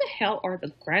 "Who the hell are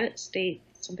the Granite State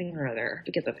something or other? I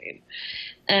forget the name."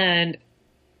 And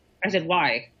I said,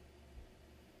 "Why?"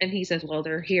 And he says, "Well,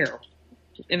 they're here."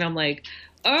 And I'm like,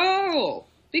 "Oh."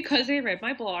 Because they read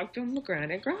my blog from the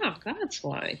Granite Grok. That's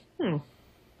why.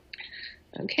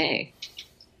 Okay.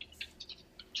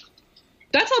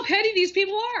 That's how petty these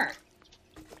people are.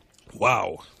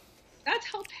 Wow. That's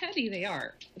how petty they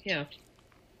are. Yeah.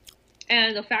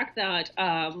 And the fact that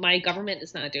my government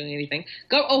is not doing anything.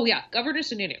 Governor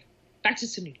Sununu. Back to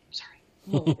Sununu. Sorry.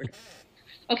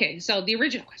 Okay, so the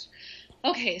original question.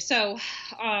 Okay, so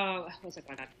what's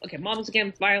going on? Okay, Moms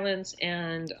Against Violence,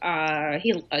 and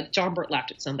John Burt laughed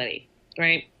at somebody,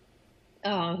 right?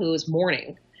 Who was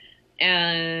mourning,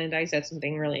 and I said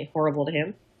something really horrible to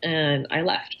him, and I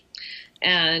left.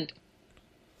 And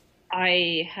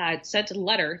I had sent a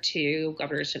letter to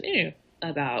Governor Sununu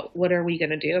about what are we going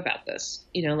to do about this?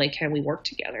 You know, like, can we work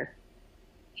together?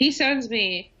 He sends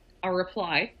me a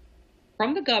reply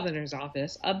from the governor's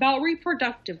office about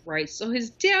reproductive rights. So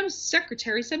his damn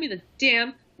secretary sent me the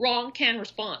damn wrong canned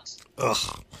response.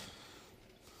 Ugh.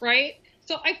 Right?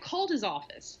 So I called his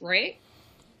office, right?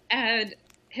 And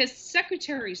his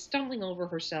secretary stumbling over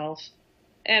herself.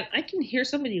 And I can hear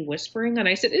somebody whispering. And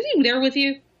I said, "Is he there with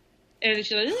you?" And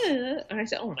she's like, "Ugh." And I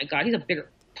said, "Oh my God, he's a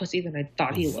bigger pussy than I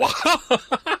thought he was."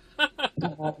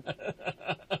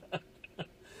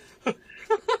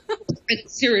 Like,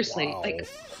 seriously, wow.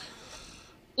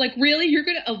 Like, really? You're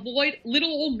going to avoid little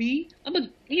old me? I'm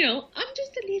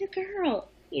just a little girl,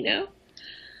 you know?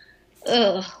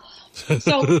 Ugh.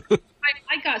 So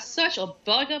I got such a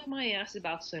bug up my ass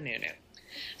about Sununu.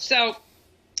 So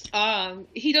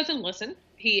He doesn't listen.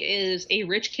 He is a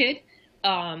rich kid.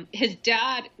 His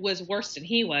dad was worse than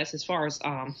he was, as far as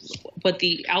what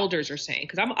the elders are saying.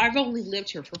 Because I've only lived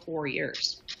here for 4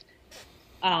 years,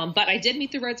 but I did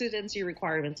meet the residency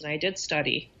requirements, and I did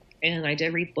study, and I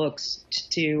did read books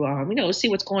to see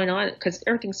what's going on, because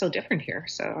everything's so different here.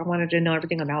 So I wanted to know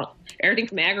everything about everything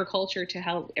from agriculture to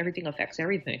how everything affects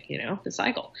everything. The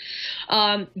cycle.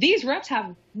 These reps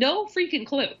have no freaking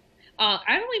clue.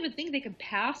 I don't even think they can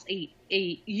pass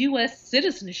a U.S.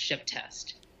 citizenship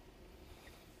test.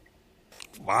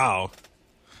 Wow.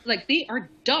 Like, they are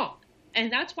dumb.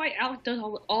 And that's why Alec does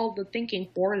all the thinking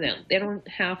for them. They don't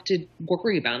have to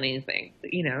worry about anything,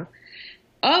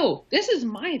 Oh, this is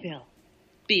my bill.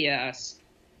 BS.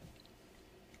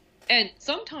 And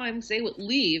sometimes they would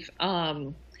leave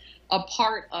a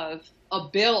part of a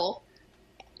bill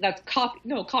that's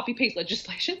copy-paste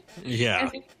legislation.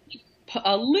 Yeah. And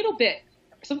a little bit.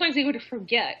 Sometimes they would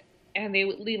forget, and they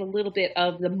would leave a little bit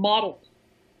of the model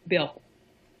bill.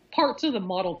 Parts of the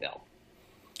model bill.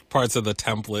 Parts of the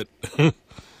template. And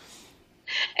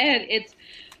it's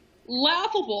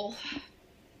laughable,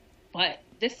 but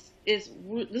this is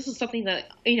something that,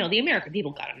 the American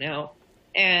people gotta know.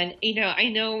 And, I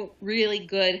know really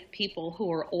good people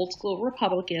who are old school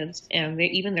Republicans, and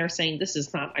they're saying, this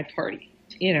is not my party,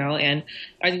 and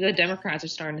I think the Democrats are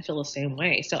starting to feel the same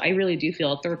way. So I really do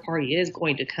feel a third party is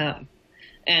going to come.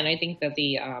 And I think that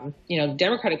the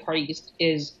Democratic Party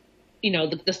is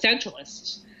the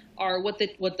centralists are what the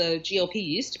GOP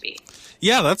used to be.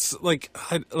 Yeah, that's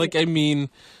I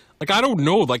don't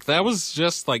know. Like, that was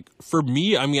just for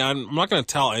me. I mean, I'm not going to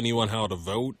tell anyone how to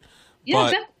vote.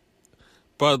 Yeah,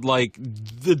 but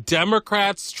the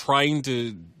Democrats trying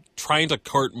to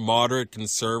court moderate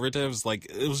conservatives,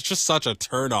 it was just such a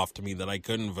turnoff to me that I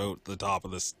couldn't vote the top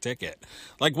of this ticket.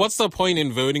 What's the point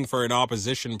in voting for an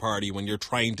opposition party when you're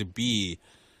trying to be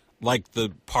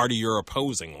the party you're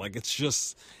opposing?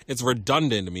 It's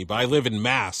redundant to me. But I live in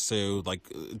Mass, so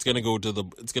it's gonna go to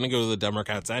the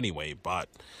Democrats anyway. But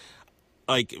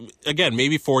again,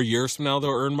 maybe 4 years from now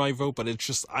they'll earn my vote. But it's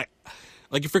just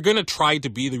if you're gonna try to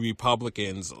be the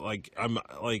Republicans,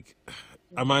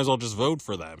 I might as well just vote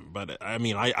for them. But I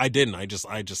mean, I didn't.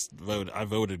 I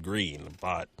voted Green.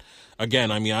 But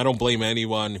again, I mean, I don't blame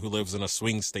anyone who lives in a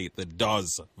swing state that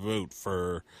does vote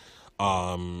for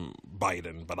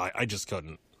Biden, but I just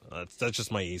couldn't. That's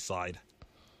just my east side.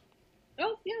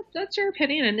 Oh yeah, that's your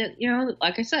opinion, and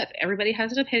like I said, everybody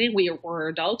has an opinion. We're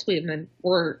adults,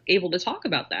 we're able to talk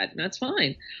about that, and that's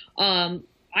fine.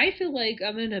 I feel like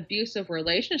I'm in an abusive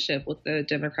relationship with the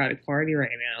Democratic Party right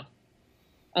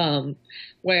now,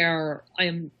 where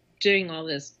I'm doing all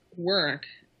this work,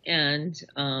 and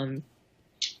I'm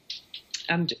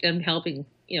helping.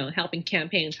 Helping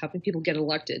campaigns, helping people get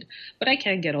elected, but I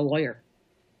can't get a lawyer.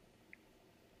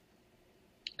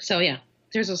 So yeah,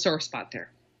 there's a sore spot there.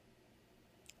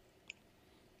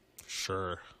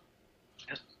 Sure.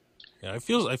 Yeah, I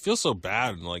feel so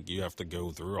bad, you have to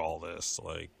go through all this,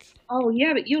 Oh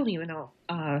yeah, but you don't even know.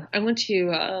 I went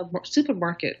to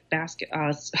supermarket basket,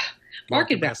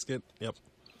 market basket. Yep.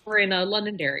 We're in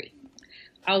Londonderry.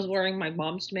 I was wearing my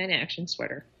Mom's Demand Action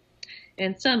sweater,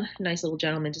 and some nice little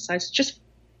gentleman decides to just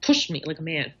push me like a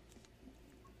man.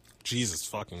 Jesus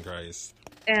fucking Christ.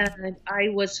 And I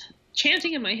was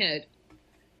chanting in my head,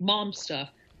 mom stuff.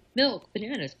 Milk,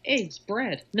 bananas, eggs,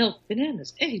 bread. Milk,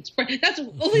 bananas, eggs, bread. That's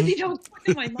the only thing that was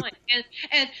in my mind.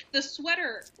 And the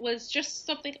sweater was just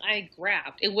something I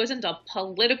grabbed. It wasn't a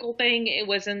political thing. It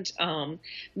wasn't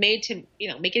made to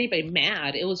make anybody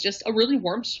mad. It was just a really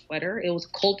warm sweater. It was a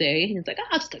cold day. And it's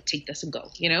I'll just take this and go.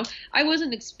 I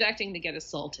wasn't expecting to get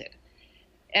assaulted.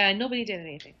 And nobody did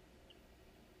anything.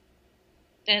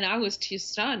 And I was too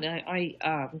stunned.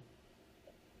 I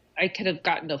could have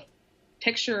gotten a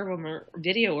picture of him or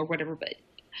video or whatever, but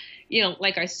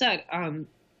like I said,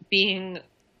 being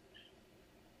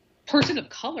person of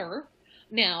color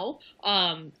now,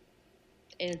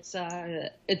 it's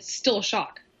still a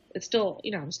shock. It's still,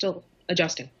 I'm still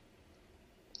adjusting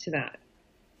to that.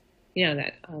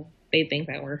 That they think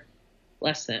that we're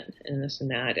less than and this and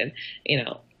that, and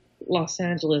Los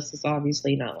Angeles is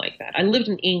obviously not like that. I lived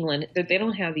in England. They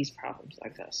don't have these problems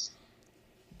like this.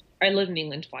 I lived in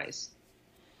England twice.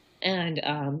 And,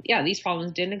 these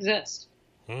problems didn't exist.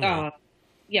 Yeah.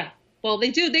 Well, they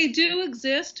do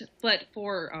exist, but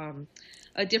for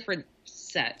a different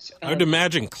set. I would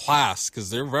imagine class, because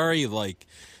they're very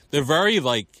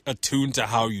attuned to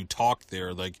how you talk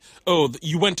there. Oh,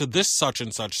 you went to this such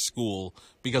and such school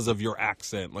because of your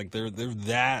accent. They're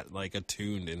that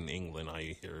attuned in England,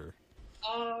 I hear.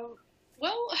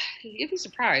 Well, you'd be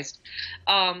surprised.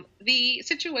 The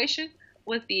situation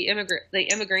with the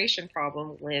immigration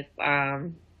problem with,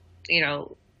 you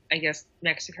know, I guess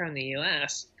Mexico and the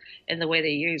U.S. and the way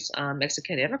they use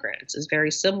Mexican immigrants is very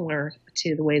similar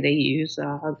to the way they use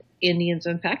Indians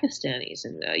and Pakistanis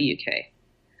in the UK.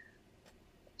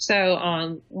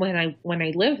 So when I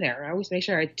live there, I always make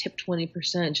sure I tip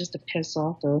 20% just to piss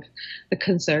off the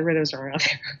conservatives around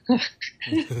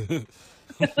there.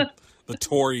 The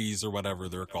Tories or whatever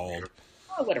they're called.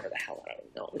 Oh, whatever the hell, I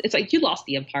don't know. It's like, you lost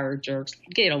the empire, jerks.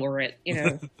 Get over it, you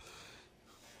know.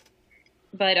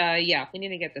 But yeah, we need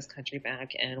to get this country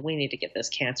back, and we need to get this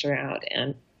cancer out,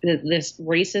 and this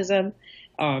racism.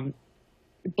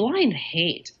 Blind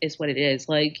hate is what it is.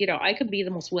 Like, you know, I could be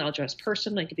the most well-dressed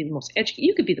person. I could be the most educated.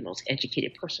 You could be the most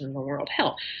educated person in the world.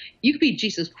 Hell, you could be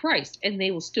Jesus Christ, and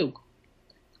they will still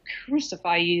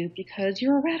crucify you because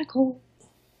you're a radical.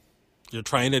 You're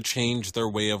trying to change their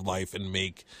way of life and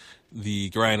make the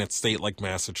granite state like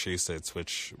Massachusetts,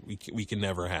 which we can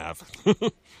never have.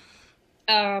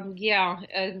 Yeah,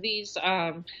 these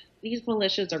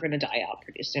militias are going to die out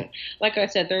pretty soon. Like I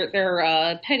said,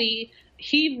 they're petty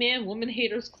he-man woman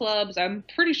haters clubs. I'm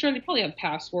pretty sure they probably have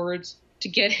passwords to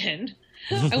get in.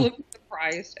 I wouldn't be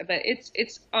surprised, but it's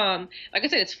like I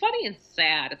said, it's funny and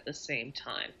sad at the same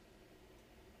time.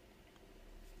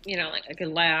 You know, like I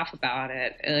can laugh about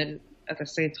it, and at the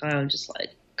same time, I'm just like,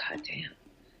 God damn.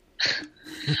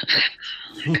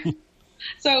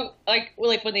 So, like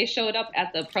when they showed up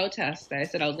at the protest that I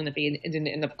said I was going to be and didn't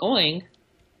end up going,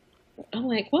 I'm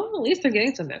like, well, at least they're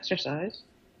getting some exercise.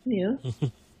 Yeah.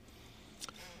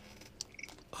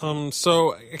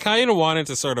 So I kind of wanted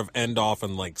to sort of end off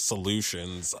on like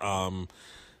solutions.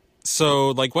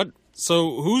 So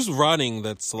who's running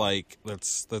that's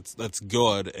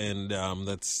good and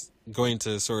that's going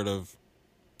to sort of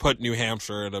put New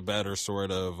Hampshire at a better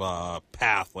sort of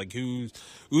path? Like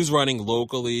who's running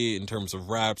locally in terms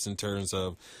of reps, in terms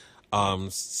of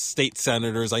state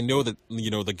senators? I know that,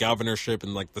 you know, the governorship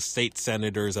and like the state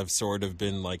senators have sort of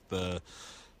been like the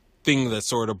thing that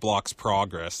sort of blocks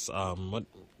progress.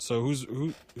 So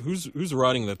who's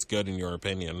running that's good in your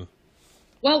opinion?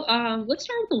 Well, let's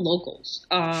start with the locals.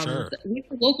 Sure. The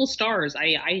local stars,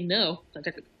 I know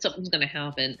that something's going to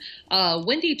happen.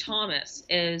 Wendy Thomas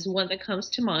is one that comes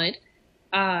to mind.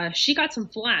 She got some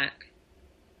flack,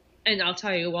 and I'll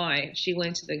tell you why. She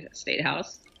went to the State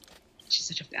House. She's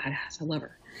such a badass. I love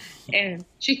her. And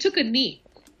she took a knee,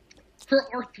 her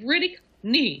arthritic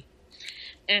knee.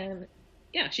 And,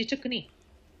 yeah, she took a knee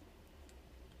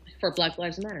for Black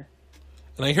Lives Matter.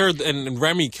 And I heard, and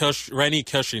Rennie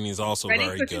Cushing is also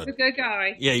very good. He's a good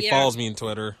guy. Yeah, he follows me on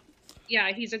Twitter.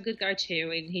 Yeah, he's a good guy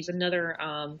too, and he's another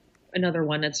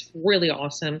one that's really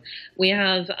awesome. We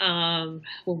have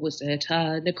what was it?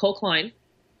 Nicole Klein.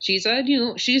 She's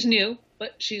new,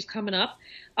 but she's coming up.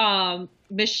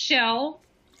 Michelle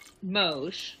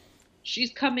Mosch.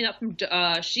 She's coming up from.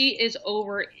 She is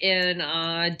over in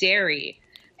Derry,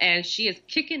 and she is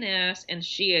kicking ass, and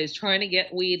she is trying to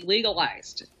get weed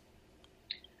legalized.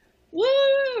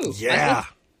 Woo! Yeah.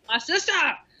 My sister!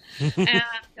 And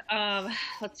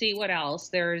let's see what else.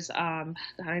 There's I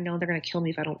know they're gonna kill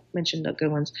me if I don't mention the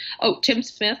good ones. Oh, Tim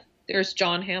Smith. There's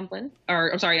George Hamblin,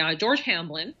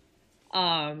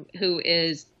 who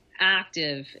is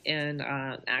active in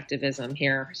activism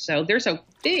here. So there's a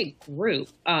big group.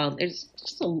 There's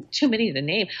just too many to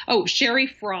name. Oh, Sherry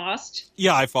Frost.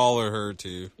 Yeah, I follow her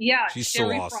too. Yeah, she's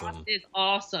Sherry so awesome. Frost is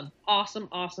awesome.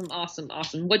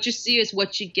 Awesome. What you see is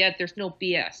what you get. There's no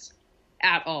BS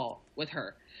at all with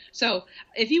her. So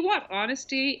if you want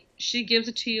honesty, she gives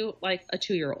it to you like a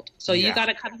 2-year-old. So you got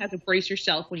to kind of have to brace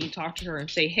yourself when you talk to her and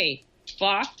say, hey,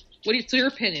 Fa, what is your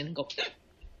opinion? And go,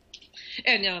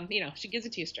 and, you know, she gives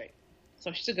it to you straight.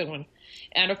 So she's a good one.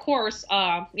 And, of course,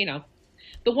 you know,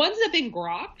 the ones that have been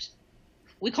grokked,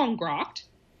 we call them grokked,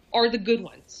 are the good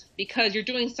ones. Because you're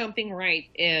doing something right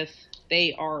if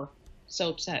they are so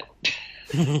upset.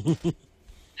 And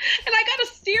I got a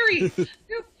series. Dude,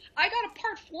 I got a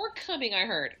part 4 coming, I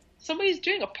heard. Somebody's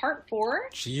doing a part 4?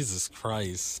 Jesus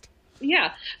Christ.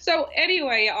 Yeah. So,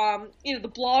 anyway, you know, the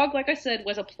blog, like I said,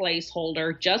 was a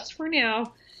placeholder just for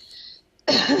now.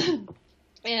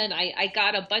 And I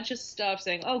got a bunch of stuff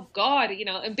saying, oh, God, you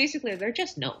know, and basically they're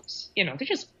just notes. You know, they're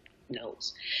just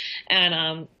notes.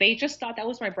 And they just thought that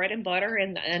was my bread and butter.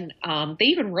 And they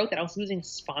even wrote that I was losing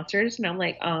sponsors. And I'm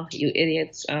like, oh, you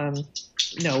idiots.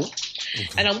 No. Okay.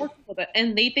 And I'm working with it.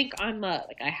 And they think I'm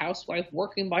like a housewife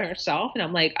working by herself. And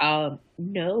I'm like,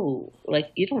 no.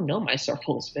 Like, you don't know my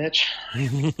circles, bitch.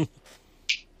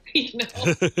 You know?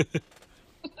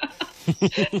 Come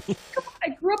on, I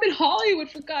grew up in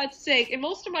Hollywood, for God's sake, and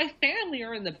most of my family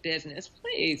are in the business.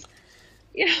 Please,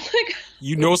 You know, like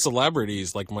You know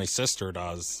celebrities like my sister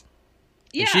does.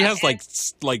 yeah, And she has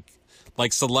and,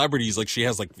 like celebrities, like she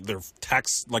has like their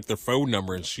text, like their phone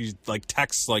number, and she like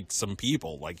texts like some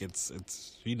people. Like it's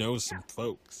she knows some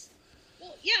folks.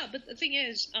 well, yeah, but the thing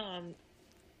is,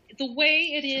 the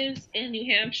way it is in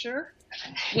New Hampshire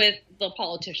with the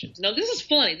politicians. Now, this is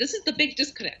funny. This is the big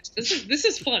disconnect. This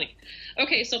is funny.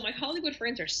 Okay, so my Hollywood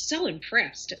friends are so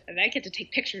impressed, and I get to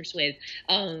take pictures with,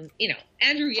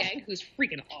 Andrew Yang, who's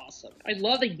freaking awesome. I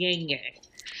love the Yang Yang.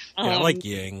 Yeah, I like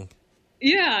Yang.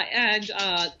 Yeah, and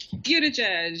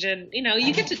Buttigieg, and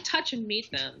you get to touch and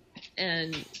meet them,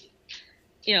 and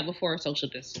before social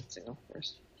distancing, of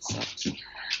course, sucks.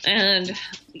 And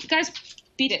you guys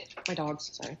beat it, my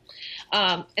dogs. Sorry.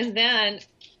 And then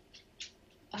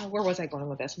where was I going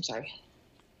with this? I'm sorry.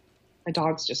 My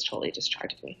dogs just totally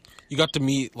distracted me. You got to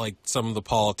meet like some of the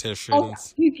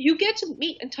politicians. Oh, you get to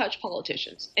meet and touch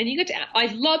politicians, and you get to. I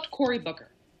loved Cory Booker.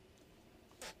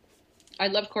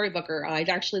 I'd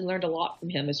actually learned a lot from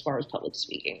him as far as public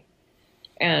speaking.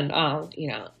 And,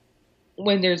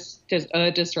 when there's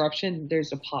a disruption,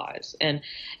 there's a pause. And,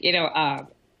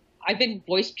 I've been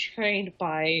voice trained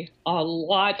by a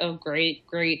lot of great,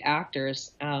 great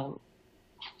actors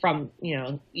from,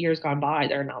 years gone by.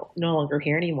 They're no longer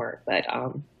here anymore. But,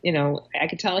 I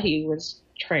could tell he was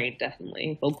trained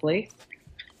definitely vocally.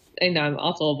 And I'm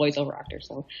also a voiceover actor.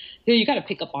 So you got to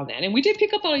pick up on that. And we did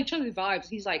pick up on each other's vibes.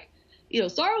 He's like,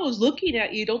 Sorrow's looking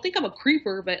at you. Don't think I'm a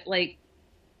creeper, but and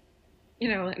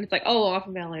it's like, oh, I'm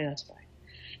from LA, that's fine.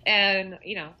 And,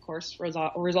 of course,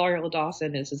 Rosario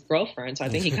Dawson is his girlfriend. So I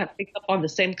think he kind of picked up on the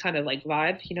same kind of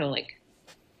vibe,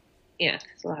 yeah.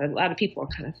 So a lot of people are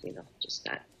kind of, just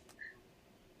not,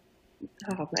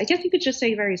 I guess you could just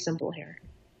say very simple here.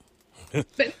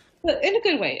 but in a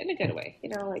good way,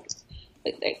 like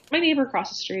my neighbor across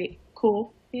the street,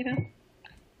 cool,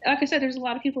 Like I said, there's a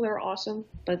lot of people that are awesome,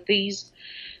 but these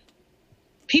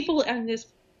people in this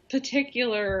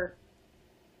particular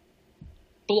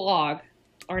blog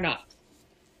are not.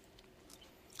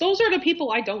 Those are the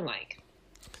people I don't like.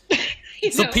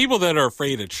 It's the people that are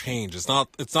afraid of change. It's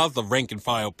not the rank and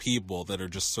file people that are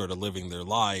just sort of living their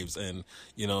lives and,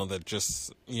 that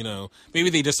just, maybe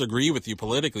they disagree with you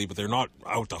politically, but they're not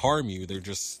out to harm you. They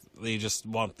just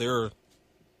want their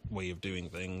way of doing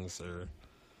things or...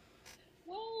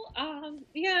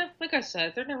 Yeah, like I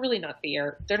said, they're they're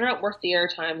not worth the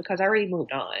airtime because I already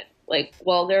moved on.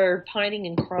 They're pining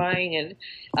and crying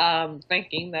and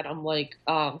thinking that I'm blowing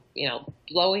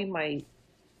my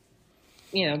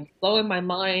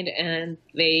mind, and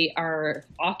they are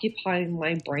occupying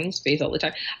my brain space all the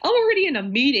time. I'm already in a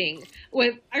meeting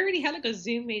I already had a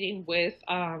Zoom meeting with,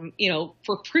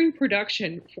 for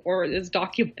pre-production for this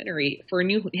documentary for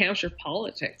New Hampshire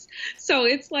politics. So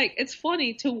it's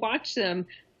funny to watch them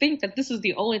think that this is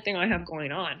the only thing I have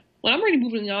going on when I'm already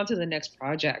moving on to the next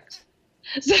project.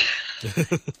 So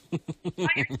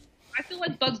I feel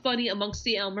like Bugs Bunny amongst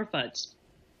the Elmer Fuds.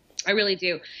 I really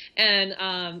do. And,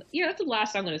 that's the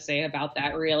last I'm going to say about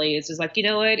that, really. It's just what?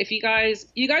 If you guys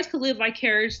could live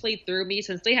vicariously through me,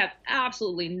 since they have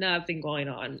absolutely nothing going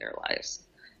on in their lives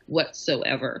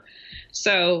whatsoever.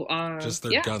 So, just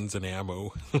their guns and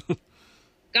ammo.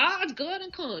 God's good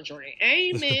and country.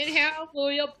 Amen.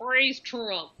 Hallelujah. Praise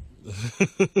Trump. And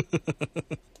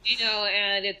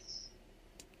it's...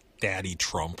 Daddy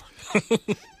Trump.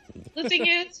 The thing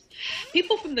is,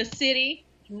 people from the city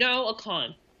know a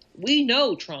con. We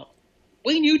know Trump.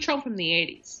 We knew Trump from the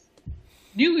 80s.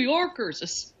 New Yorkers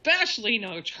especially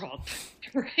know Trump,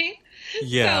 right?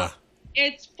 Yeah. So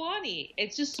it's funny.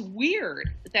 It's just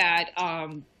weird that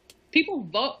people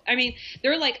vote. I mean,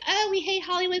 they're like, oh, we hate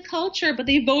Hollywood culture, but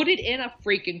they voted in a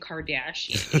freaking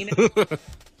Kardashian,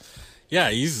 Yeah,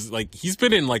 he's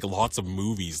been in lots of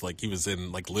movies. He was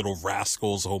in Little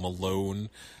Rascals, Home Alone.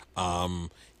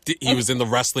 He was in the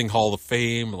Wrestling Hall of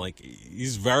Fame.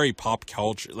 He's very pop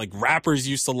culture. Rappers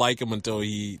used to like him until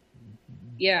he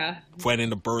went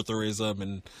into birtherism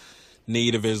and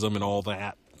nativism and all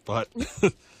that. But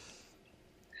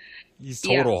he's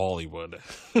total Hollywood.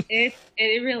 It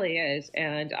really is.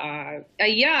 And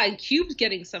Cube's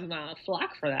getting some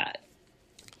flack for that.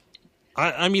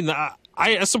 I mean, I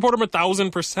support him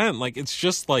 1,000%. It's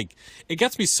just it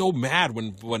gets me so mad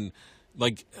when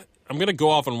I'm gonna go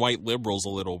off on white liberals a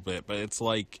little bit, but it's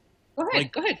Go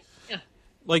ahead. Yeah.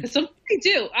 Something I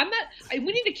do. We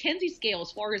need a Kinsey scale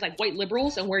as far as white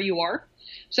liberals and where you are.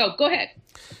 So go ahead.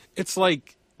 It's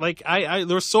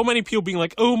there's so many people being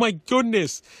like, oh my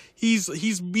goodness,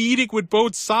 he's meeting with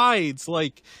both sides.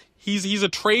 He's a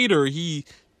traitor.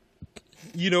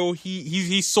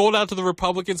 he sold out to the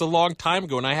Republicans a long time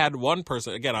ago, and I had one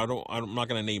person, again, I'm not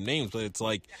going to name names, but it's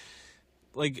like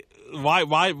why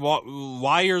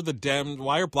are the Dems,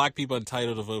 why are black people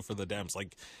entitled to vote for the Dems?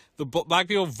 Like, the black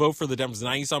people vote for the Dems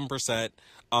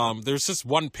 97%. There's just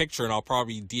one picture, and I'll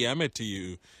probably DM it to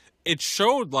you. It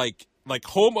showed like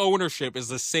home ownership is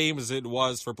the same as it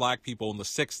was for black people in the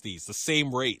 60s, the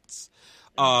same rates.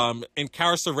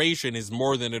 Incarceration is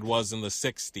more than it was in the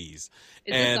 60s,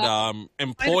 and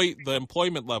the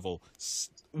employment level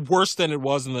worse than it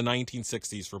was in the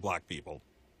 1960s for black people.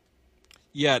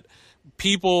 Yet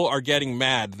people are getting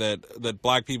mad that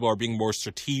black people are being more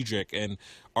strategic and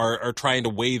are trying to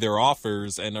weigh their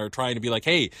offers and are trying to be like,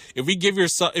 hey, if we give you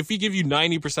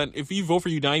 90%, if we vote for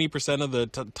you 90% of the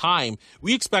time,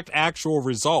 we expect actual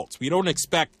results. We don't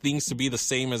expect things to be the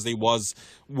same as they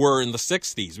were in the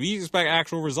 60s. We expect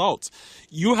actual results.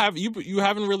 You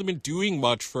haven't really been doing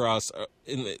much for us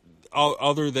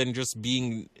other than just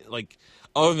being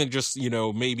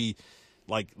maybe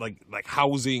like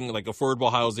housing, like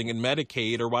affordable housing and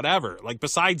Medicaid or whatever. Like,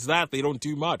 besides that, they don't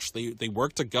do much. They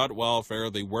work to gut welfare.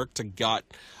 They work to gut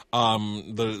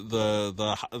the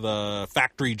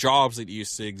factory jobs that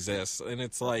used to exist. And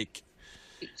it's like,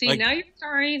 now you're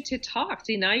starting to talk.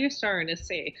 Now you're starting to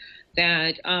say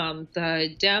that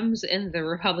the Dems and the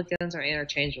Republicans are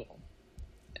interchangeable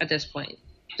at this point.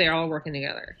 They're all working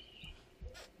together.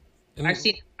 And I've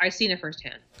seen it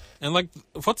firsthand. And like,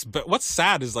 what's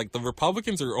sad is like the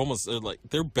Republicans are almost like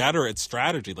they're better at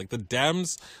strategy. Like the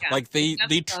Dems,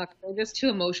 they're just too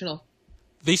emotional.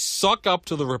 They suck up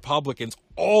to the Republicans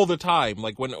all the time.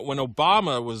 Like when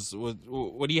Obama was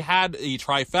when he had a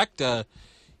trifecta,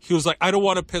 he was like, I don't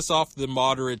want to piss off the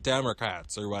moderate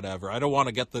Democrats or whatever. I don't want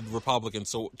to get the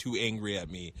Republicans too angry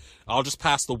at me. I'll just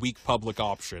pass the weak public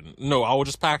option. No, I will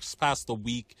just pass the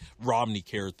weak Romney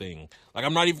Care thing. Like,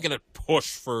 I'm not even gonna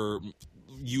push for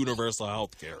universal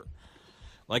health care.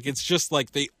 Like, it's just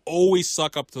like they always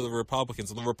suck up to the Republicans,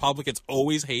 and the Republicans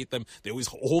always hate them. They always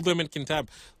hold them in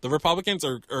contempt. The Republicans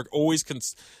are always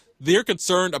they're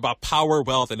concerned about power,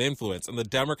 wealth, and influence, and the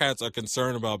Democrats are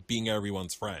concerned about being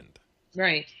everyone's friend.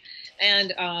 Right.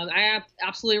 And I am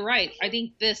absolutely right. I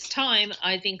think this time,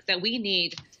 that we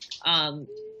need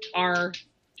our...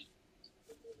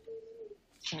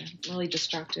 Sorry, I'm really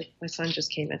distracted. My son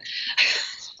just came in.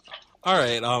 All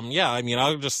right. Yeah. I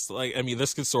mean,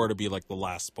 this could sort of be like the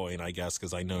last point, I guess,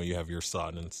 because I know you have your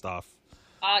son and stuff.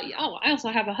 I also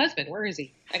have a husband. Where is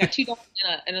he? I got 2 dogs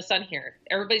and a son here.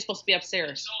 Everybody's supposed to be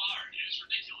upstairs.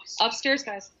 Upstairs,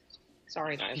 guys.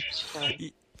 Sorry, guys.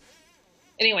 Sorry.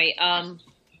 Anyway,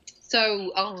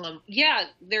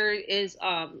 there is,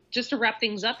 just to wrap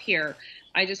things up here,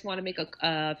 I just want to make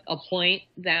a point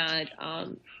that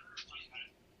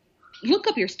look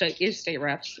up your state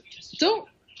reps. Don't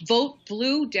vote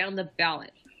blue down the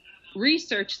ballot.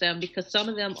 Research them, because some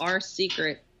of them are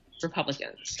secret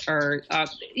Republicans. Or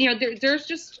there's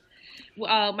just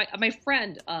my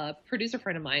friend, producer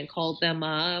friend of mine, called them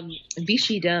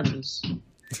Vichy Dems.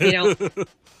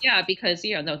 Yeah, because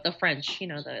the French,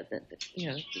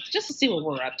 just to see what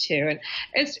we're up to, and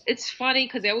it's funny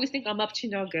because they always think I'm up to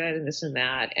no good and this and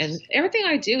that, and everything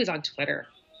I do is on Twitter,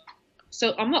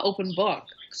 so I'm an open book.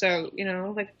 So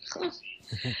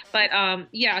but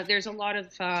there's a lot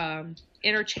of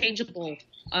interchangeable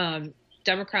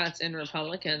Democrats and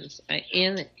Republicans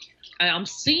in. I'm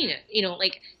seeing it,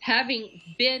 like having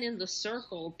been in the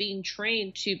circle, being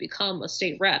trained to become a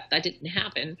state rep. That didn't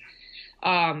happen.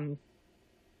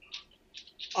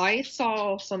 I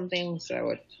saw some things that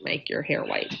would make your hair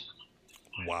white.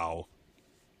 Wow.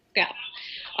 Yeah.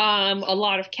 A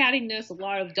lot of cattiness, a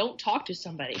lot of don't talk to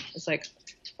somebody. It's like,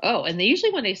 oh, and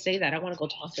usually when they say that, I want to go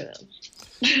talk to them.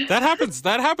 That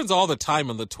happens all the time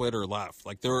on the Twitter left.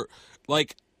 Like there's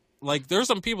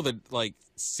some people that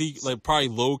probably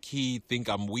low key think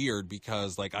I'm weird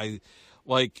because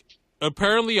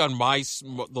apparently on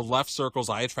the left circles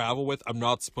I travel with, I'm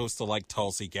not supposed to like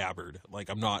Tulsi Gabbard. Like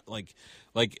I'm not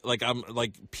I'm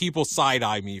people side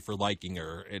eye me for liking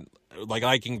her and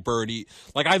liking Bernie.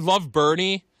 Like I love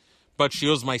Bernie, but she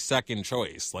was my second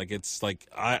choice. Like it's there's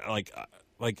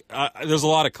a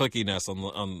lot of clickiness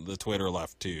on the Twitter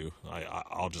left too.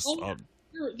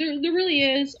 There really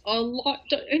is a lot,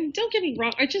 and don't get me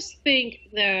wrong. I just think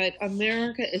that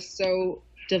America is so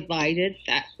divided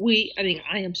that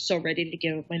I am so ready to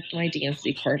give my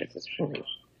DNC card at this point,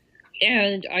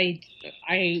 and I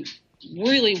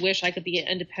really wish I could be an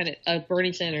independent,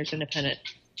 Bernie Sanders independent.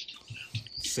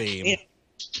 Same.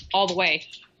 All the way,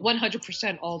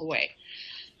 100% all the way.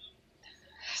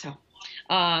 So,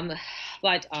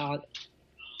 but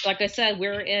like I said,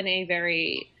 we're in a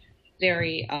very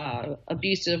very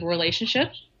abusive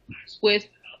relationship with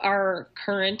our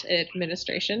current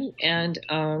administration and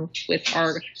with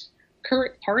our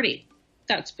current party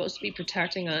that's supposed to be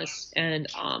protecting us. And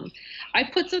I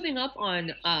put something up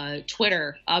on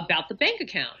Twitter about the bank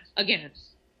account again.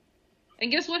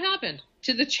 And guess what happened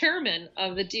to the chairman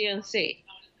of the DNC?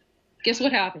 Guess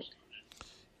what happened?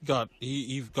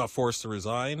 He got forced to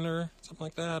resign or something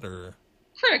like that, or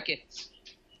crickets.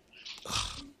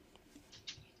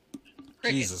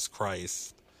 Jesus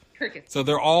Christ. Crickets. So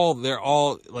they're all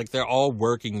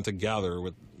working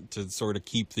together to sort of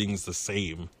keep things the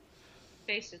same.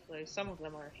 Basically, some of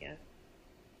them are, yeah.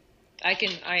 I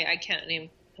can't name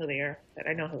who they are, but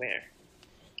I know who they are.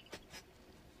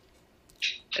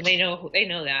 And they know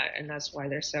that, and that's why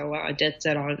they're so dead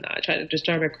set on trying to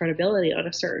destroy my credibility on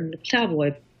a certain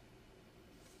tabloid.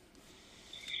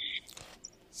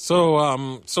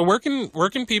 So where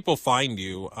can people find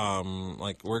you?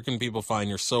 Where can people find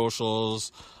your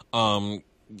socials? Do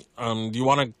you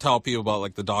want to tell people about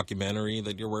like the documentary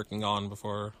that you're working on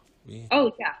before we?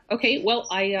 Oh yeah, okay. Well,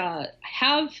 I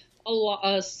have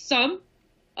some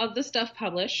of the stuff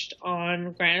published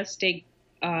on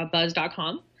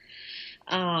GraniteStateBuzz.com.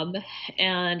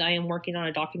 And I am working on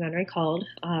a documentary called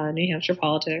New Hampshire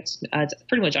Politics. It's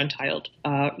pretty much untitled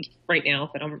right now,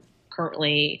 but I'm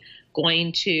currently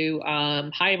going to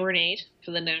hibernate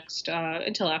for the next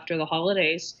until after the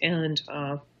holidays and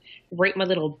write my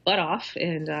little butt off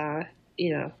and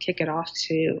kick it off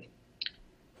to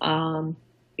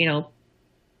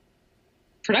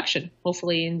production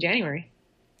hopefully in January.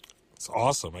 It's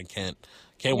awesome. I can't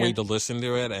wait to listen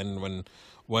to it, and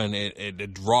when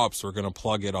it drops, we're going to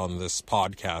plug it on this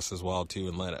podcast as well, too,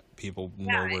 and let people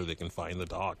know where they can find the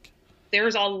doc.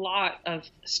 There's a lot of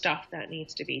stuff that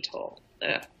needs to be told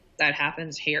that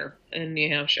happens here in New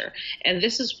Hampshire. And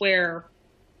this is where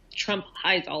Trump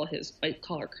hides all his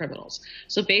white-collar criminals.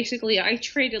 So basically, I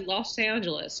traded Los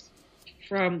Angeles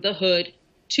from the hood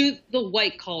to the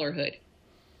white-collar hood.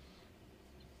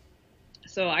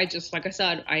 So I just, like I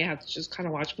said, I have to just kind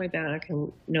of watch my back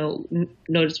and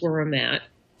notice where I'm at.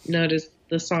 Notice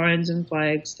the signs and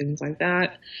flags, things like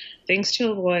that, things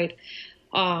to avoid.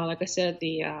 Like I said,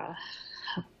 the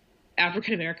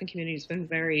African American community has been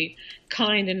very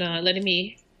kind in letting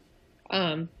me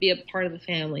be a part of the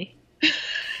family.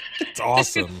 It's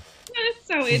awesome.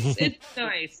 So it's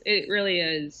nice. It really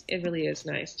is. It really is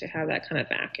nice to have that kind of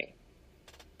backing.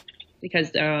 Because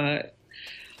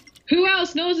who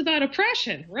else knows about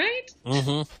oppression, right?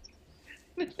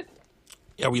 Mm-hmm.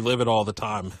 Yeah, we live it all the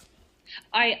time.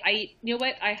 You know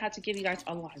what? I had to give you guys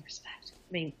a lot of respect.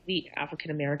 I mean, the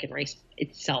African American race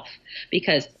itself,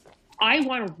 because I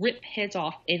want to rip heads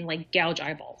off and gouge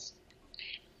eyeballs.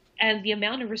 And the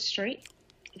amount of restraint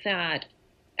that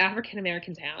African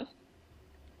Americans have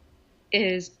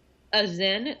is a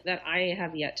zen that I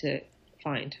have yet to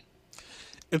find.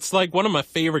 It's like one of my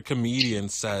favorite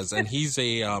comedians says, and he's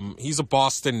a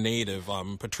Boston native,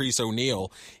 Patrice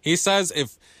O'Neill. He says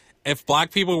if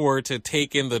black people were to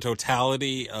take in the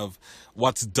totality of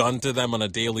what's done to them on a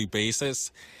daily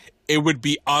basis, it would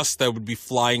be us that would be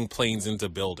flying planes into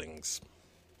buildings.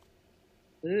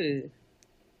 Ooh.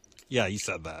 Yeah, he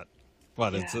said that.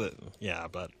 But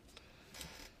but.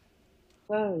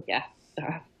 Oh, yeah.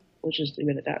 We'll just leave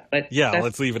it at that. But yeah,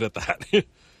 let's leave it at that.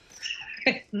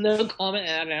 No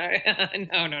comment.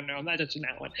 No, I'm not touching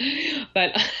that one.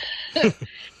 But,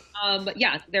 but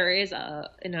yeah, there is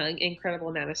an incredible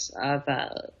amount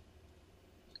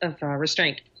of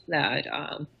restraint that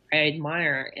I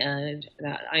admire and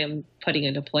that I am putting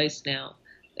into place now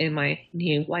in my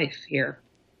new life here.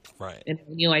 Right. In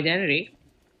a new identity.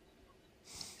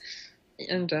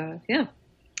 And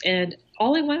and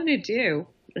all I wanted to do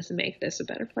was to make this a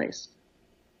better place.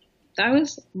 That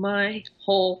was my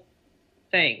whole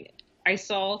thing. I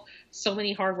saw so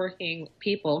many hardworking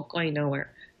people going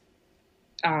nowhere.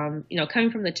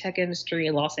 Coming from the tech industry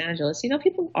in Los Angeles,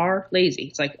 people are lazy.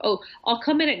 It's like, oh, I'll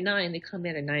come in at 9. They come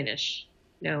in at 9-ish.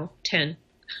 10.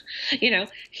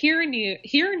 Here in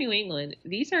New England,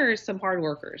 these are some hard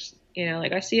workers.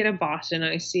 I see it in Boston,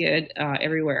 I see it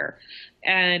everywhere,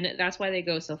 and that's why they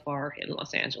go so far in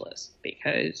Los Angeles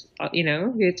because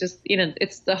it's just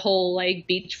it's the whole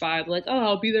beach vibe, oh,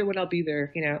 I'll be there when I'll be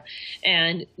there,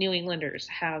 and New Englanders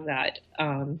have that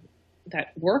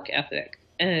that work ethic,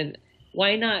 and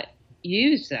why not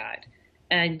use that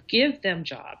and give them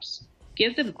jobs,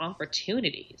 give them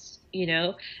opportunities,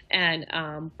 and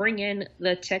bring in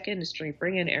the tech industry,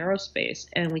 bring in aerospace,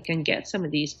 and we can get some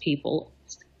of these people,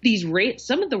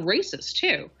 some of the racists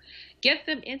too, get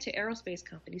them into aerospace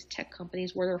companies, tech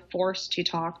companies, where they're forced to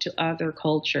talk to other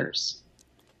cultures.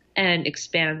 and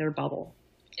expand their bubble.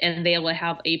 And they will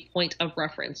have a point of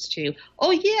reference to,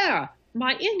 oh yeah,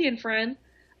 my Indian friend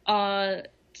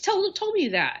told me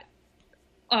that,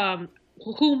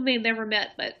 whom they never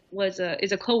met, but is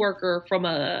a coworker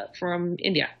from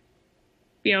India.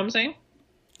 You know what I'm saying?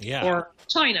 Yeah. Or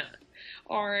China,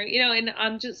 or and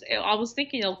I was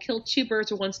thinking it'll kill two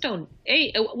birds with one stone.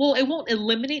 It won't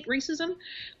eliminate racism,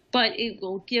 but it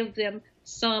will give them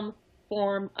some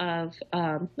form of,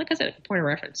 like I said, point of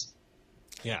reference.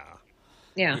 Yeah.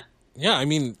 Yeah. Yeah. I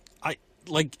mean,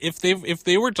 if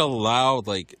they were to allow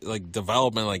like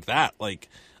development like that, like,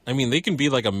 I mean, they can be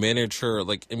like a miniature,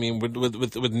 like, I mean,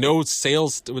 with no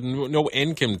sales, with no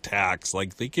income tax,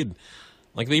 like they could,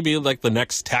 like they'd be like the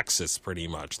next Texas pretty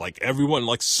much. Like everyone,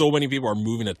 like so many people are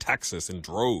moving to Texas in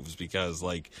droves because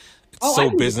like it's so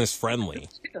business friendly.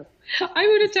 I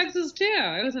moved to Texas too.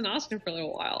 I was in Austin for a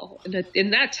little while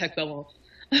in that tech bubble.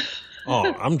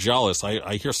 Oh, I'm jealous.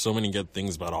 I hear so many good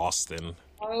things about Austin.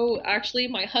 Oh, actually,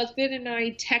 my husband and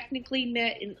I technically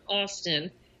met in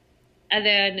Austin, and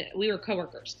then we were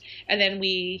coworkers, and then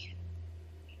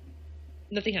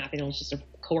nothing happened. It was just a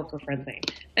coworker friend thing.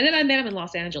 And then I met him in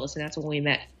Los Angeles, and that's when we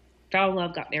met. Fell in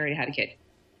love, got married, had a kid.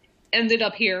 Ended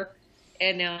up here,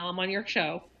 and now I'm on your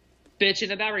show,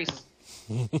 bitching about racism.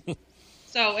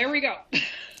 So there we go.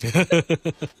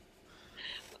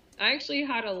 I actually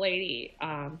had a lady,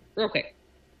 real quick.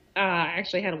 I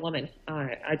actually had a woman.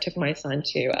 I took my son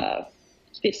to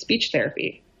speech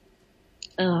therapy,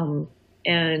 and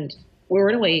we were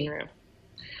in a waiting room.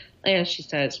 And she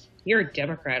says, "You're a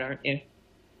Democrat, aren't you?"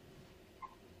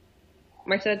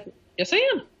 I said, "Yes, I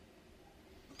am."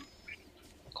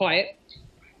 Quiet.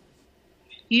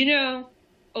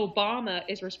 Obama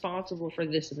is responsible for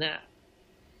this and that.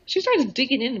 She starts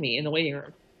digging into me in the waiting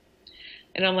room.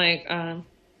 And I'm like,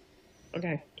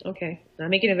 okay. And I'm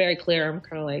making it very clear. I'm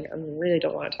kind of like, I really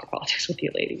don't want to talk politics with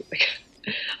you, lady. Like,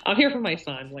 I'm here for my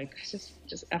son. Like, just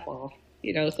F off,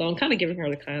 So I'm kind of giving her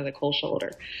the cold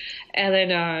shoulder. And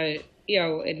then,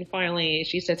 and finally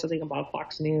she said something about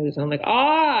Fox News. And I'm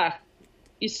like,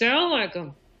 you sound like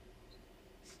him.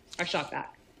 I shot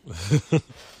back.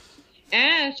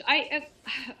 And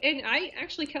I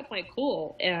actually kept my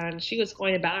cool. And she was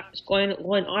going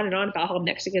on and on about how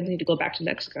Mexicans need to go back to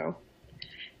Mexico.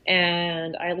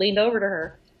 And I leaned over to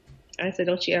her and I said,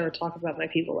 "Don't you ever talk about my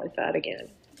people like that again."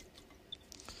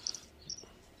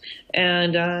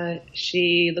 And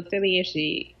she looked at me and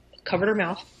she covered her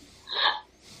mouth.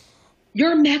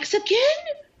 "You're Mexican?"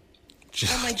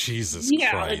 I'm like, Jesus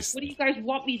yeah, Christ. Like, what do you guys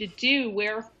want me to do?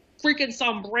 Wear a freaking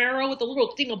sombrero with a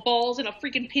little thing of balls and a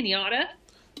freaking piñata?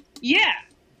 Yeah.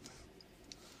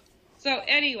 So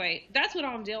anyway, that's what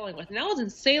I'm dealing with. And I was in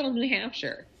Salem, New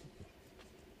Hampshire.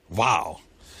 Wow.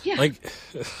 Yeah. Like,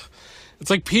 it's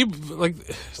like people, like,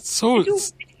 so.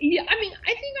 Yeah, I mean,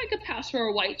 I think I could pass for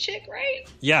a white chick, right?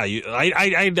 Yeah,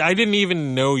 I didn't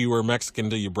even know you were Mexican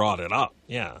until you brought it up.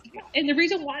 Yeah. And the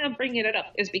reason why I'm bringing it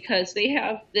up is because they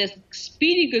have this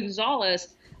Speedy Gonzalez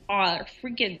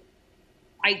freaking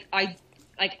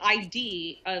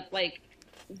ID of like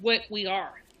what we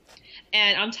are.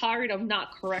 And I'm tired of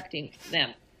not correcting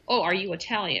them. Oh, are you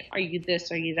Italian? Are you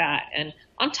this? Are you that? And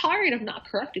I'm tired of not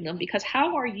correcting them because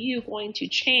how are you going to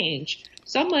change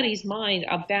somebody's mind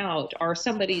about or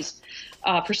somebody's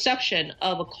perception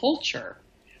of a culture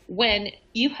when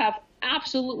you have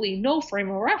absolutely no frame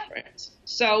of reference?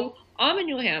 So I'm in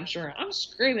New Hampshire. I'm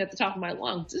screaming at the top of my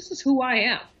lungs. This is who I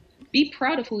am. Be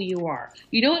proud of who you are.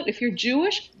 You know what? If you're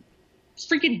Jewish,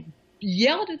 freaking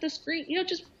yell it at the screen.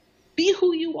 Just be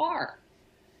who you are.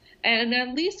 And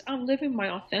at least I'm living my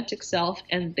authentic self,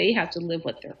 and they have to live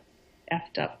with their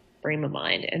effed up frame of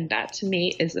mind. And that to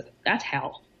me that's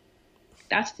hell.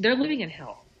 They're living in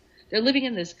hell. They're living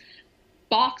in this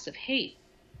box of hate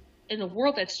in a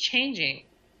world that's changing,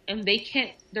 and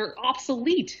they're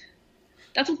obsolete.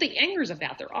 That's what the anger is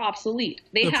about. They're obsolete.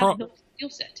 They have no skill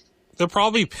set. They're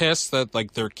probably pissed that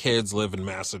like their kids live in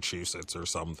Massachusetts or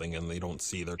something, and they don't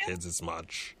see their kids as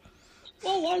much.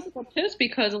 Well, a lot of people are pissed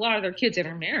because a lot of their kids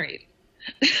are married.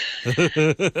 So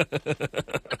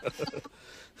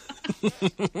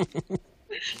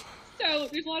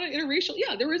there's a lot of interracial.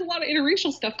 Yeah, there is a lot of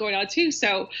interracial stuff going on too.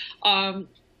 So,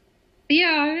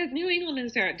 yeah, New England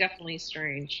is definitely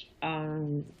strange.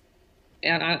 And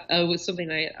it was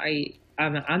something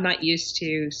I'm not used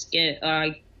to.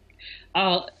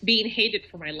 Being hated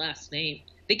for my last name.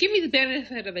 They give me the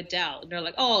benefit of a doubt, and they're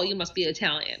like, "Oh, you must be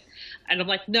Italian," and I'm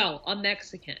like, "No, I'm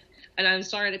Mexican." And I'm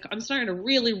starting to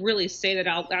really, really say that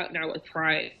out loud now with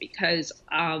pride because,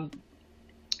 my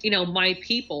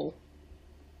people,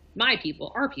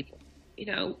 our people,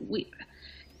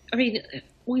 I mean,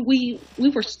 we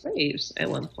were slaves at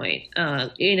one point,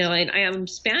 and I am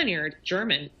Spaniard,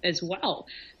 German as well.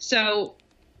 So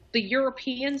the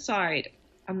European side,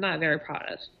 I'm not very proud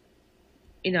of,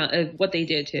 of what they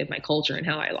did to my culture and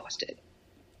how I lost it.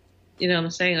 You know what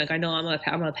I'm saying? Like, I know I'm a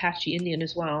Apache Indian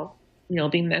as well,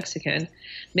 being Mexican,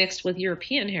 mixed with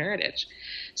European heritage.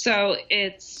 So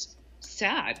it's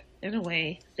sad in a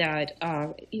way that,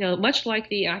 much like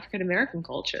the African American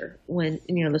culture, when,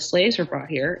 the slaves were brought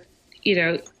here,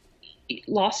 you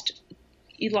lost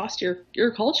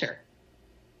your culture.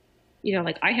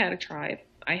 Like I had a tribe.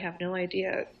 I have no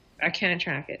idea. I can't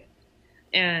track it.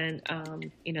 And,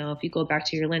 if you go back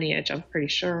to your lineage, I'm pretty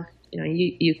sure,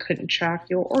 you couldn't track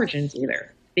your origins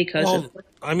either because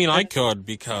I could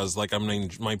because like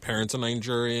my parents are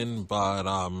Nigerian, but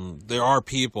there are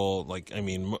people like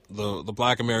the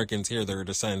Black Americans here, they're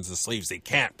descendants of slaves. They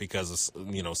can't because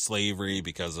of slavery,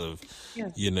 because of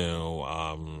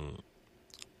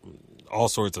all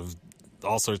sorts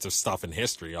of stuff in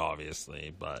history,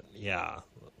 obviously. But yeah,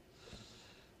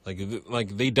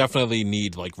 like they definitely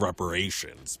need like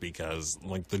reparations because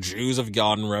like the Jews have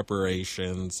gotten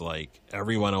reparations, like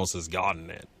everyone else has gotten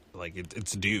it. Like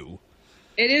it's due.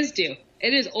 It is due.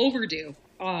 It is overdue.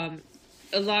 A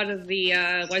lot of the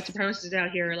white supremacists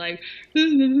out here are like,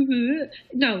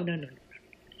 no.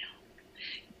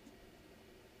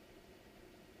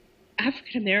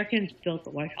 African Americans built the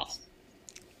White House.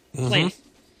 Like,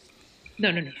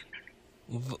 no.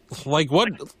 Like what?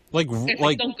 Like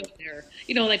don't go there.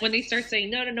 Like when they start saying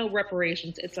no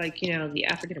reparations, it's like the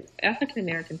African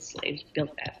American slaves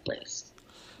built that place.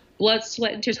 Blood,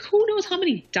 sweat, and tears. Who knows how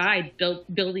many died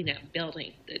building that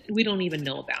building that we don't even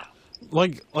know about?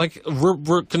 Like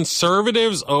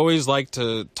conservatives always like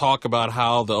to talk about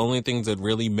how the only things that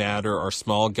really matter are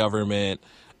small government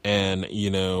and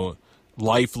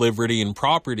life, liberty, and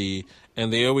property.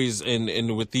 And they always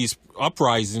and with these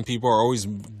uprisings, people are always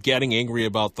getting angry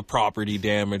about the property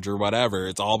damage or whatever.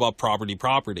 It's all about property.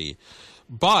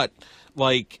 But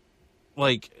like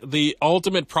the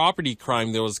ultimate property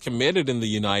crime that was committed in the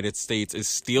United States is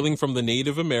stealing from the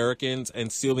Native Americans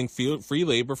and stealing free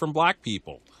labor from black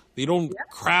people. They don't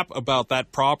crap about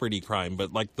that property crime,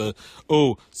 but like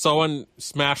someone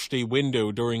smashed a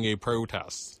window during a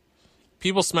protest.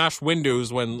 People smash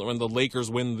windows when the Lakers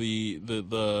win the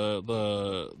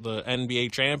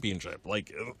NBA championship.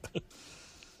 Like,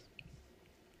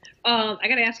 I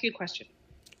gotta ask you a question.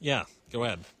 Yeah, go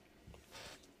ahead.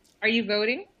 Are you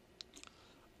voting?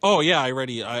 Oh yeah, I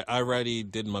already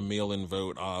did my mail-in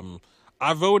vote.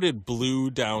 I voted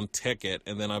blue down ticket,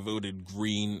 and then I voted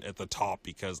green at the top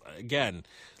because again,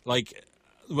 like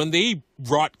when they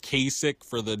brought Kasich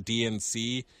for the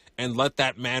DNC. And let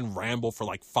that man ramble for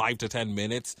like 5 to 10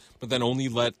 minutes, but then only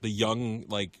let the young,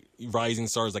 like, rising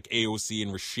stars like AOC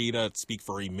and Rashida speak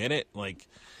for a minute. Like,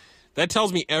 that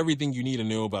tells me everything you need to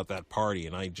know about that party.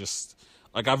 And I just,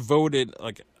 like, I voted,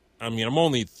 like, I'm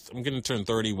going to turn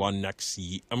 31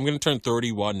 I'm going to turn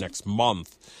 31 next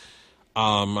month.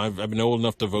 I've been old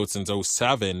enough to vote since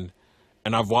 2007,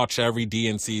 and I've watched every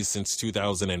DNC since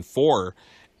 2004.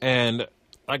 And,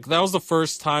 like, that was the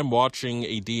first time watching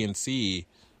a DNC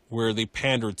where they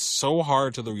pandered so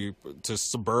hard to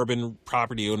suburban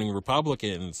property owning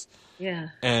Republicans. Yeah.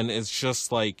 And it's just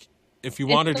like, if you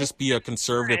want to just be a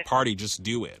conservative party, just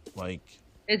do it. Like,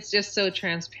 it's just so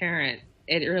transparent.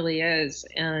 It really is.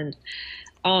 And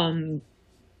we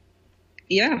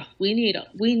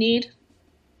need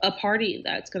a party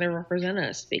that's going to represent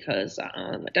us because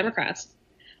Democrats,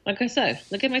 like I said,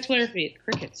 look at my Twitter feed,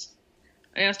 crickets.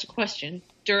 I asked a question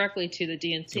directly to the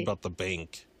DNC about the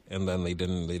bank. And then they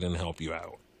didn't help you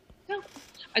out. No,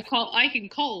 I can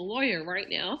call a lawyer right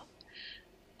now,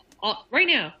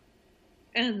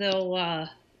 and they'll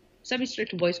send me straight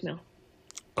to voicemail.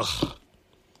 Ugh.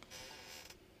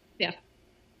 Yeah,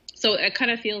 so it kind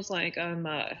of feels like I'm,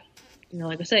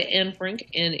 like I say, Anne Frank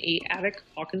in a attic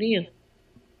talking to you.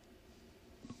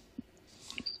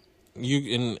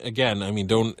 And again,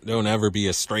 don't ever be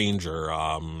a stranger.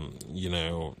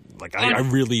 Like I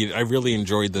really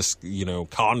enjoyed this,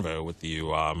 convo with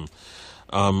you.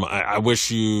 I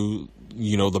wish you,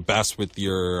 the best with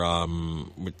your,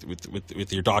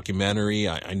 with your documentary.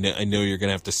 I know you're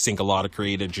gonna have to sink a lot of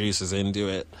creative juices into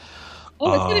it.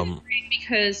 Oh, it's gonna be great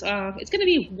because it's gonna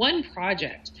be one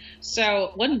project.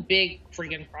 So one big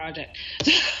freaking project.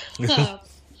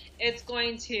 It's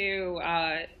going to.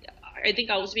 I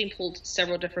think I was being pulled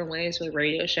several different ways with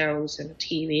radio shows and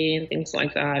TV and things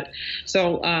like that.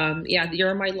 So,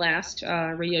 you're my last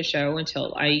radio show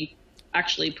until I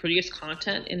actually produce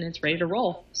content and it's ready to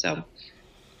roll. So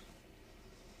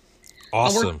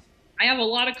awesome. I have a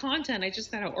lot of content. I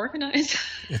just gotta organize.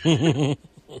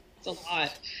 It's a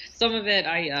lot. Some of it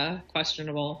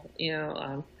questionable.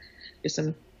 There's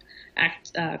some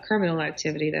criminal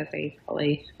activity that they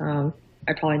probably.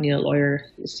 I probably need a lawyer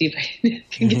to see if I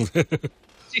can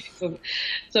get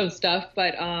some stuff.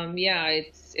 But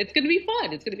it's gonna be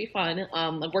fun. It's gonna be fun.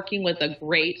 I'm working with a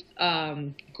great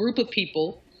group of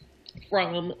people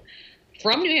from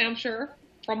New Hampshire,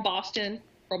 from Boston,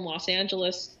 from Los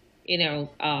Angeles.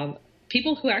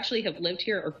 People who actually have lived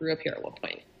here or grew up here at one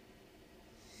point.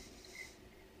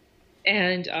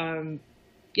 And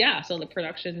so the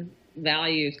production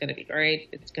value is going to be great.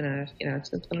 It's going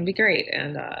to be great.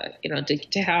 And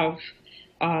to have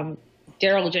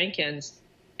Daryl Jenkins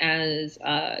as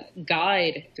a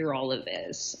guide through all of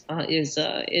this is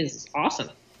awesome.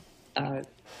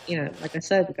 Like I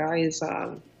said, the guy is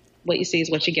what you see is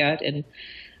what you get. And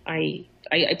I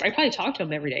probably talk to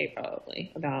him every day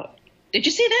probably about, did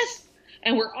you see this?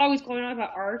 And we're always going on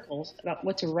about articles about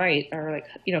what to write, or like,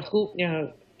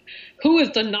 who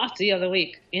is the Nazi of the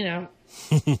week,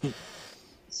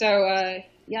 So,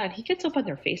 and he gets up on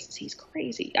their faces. He's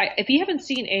crazy. If you haven't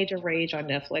seen Age of Rage on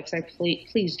Netflix,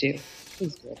 please do.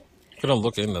 Please do. I'm going to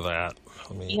look into that.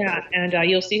 And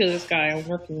you'll see who this guy I'm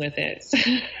working with is.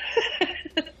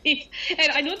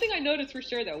 And one thing I noticed for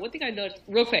sure, though,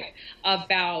 real quick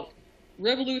about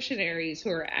revolutionaries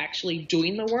who are actually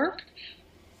doing the work,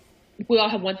 we all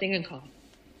have one thing in common.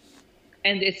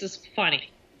 And it's just funny.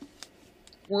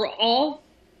 We're all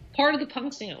part of the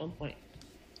punk scene at one point.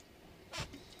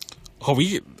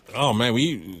 We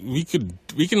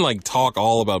can like talk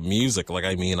all about music. Like,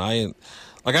 I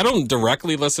don't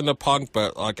directly listen to punk,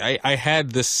 but like I had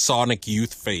this Sonic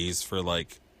Youth phase for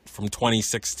like from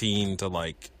 2016 to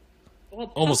like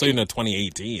almost even to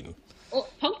 2018. Well,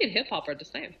 punk and hip hop are the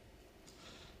same.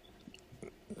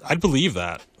 I'd believe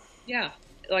that. Yeah.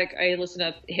 Like, I listen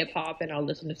to hip hop and I'll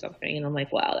listen to something and I'm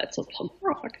like, wow, that's so punk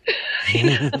rock.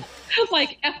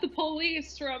 Like F the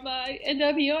Police from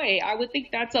NWA. I would think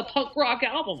that's a punk rock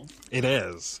album. It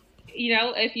is.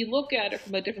 If you look at it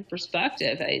from a different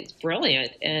perspective, it's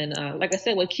brilliant. And like I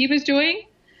said, what Cuba's doing,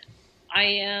 I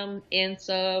am in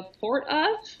support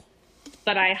of,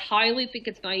 but I highly think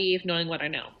it's naive knowing what I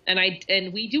know.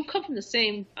 And we do come from the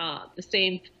same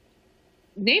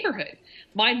neighborhood.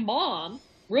 My mom,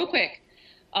 real quick,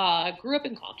 grew up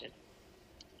in Compton.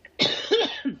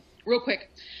 Real quick.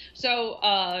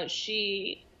 So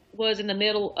she was in the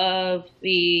middle of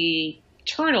the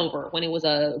turnover when it was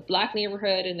a black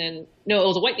neighborhood, and then it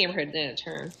was a white neighborhood, and then it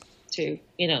turned to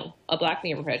a black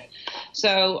neighborhood.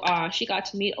 So she got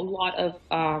to meet a lot of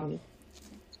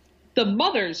the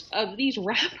mothers of these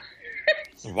rappers.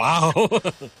 Wow.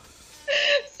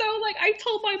 So, like, I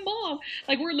told my mom,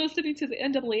 like, we're listening to the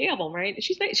NWA album, right?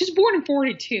 She's born in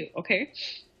 42, okay?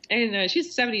 And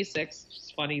she's 76.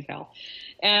 She's funny as hell.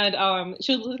 And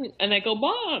she was listening, and I go,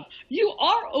 Mom, you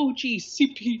are OG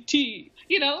CPT,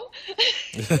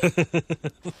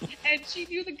 And she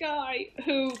knew the guy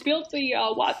who built the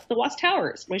Watts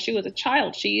Towers when she was a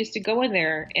child. She used to go in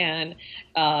there and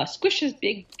squish his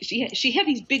big. She had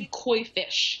these big koi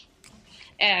fish.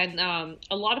 And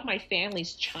a lot of my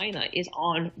family's china is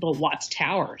on the Watts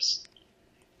Towers.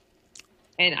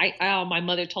 And my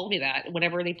mother told me that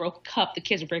whenever they broke a cup, the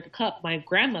kids would break a cup, my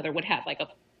grandmother would have like a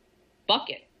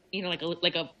bucket, like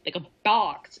a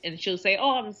box, and she'll say, "Oh,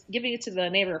 I'm giving it to the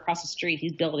neighbor across the street.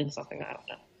 He's building something. I don't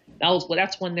know."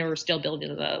 That's when they were still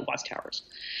building the Watts Towers.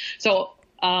 So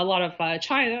a lot of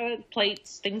china,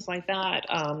 plates, things like that.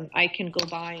 I can go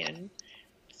by and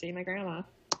see my grandma.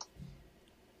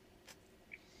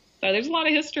 So there's a lot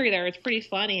of history there. It's pretty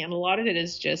funny, and a lot of it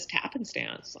is just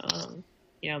happenstance,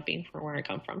 being from where I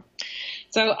come from.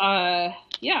 So,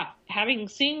 having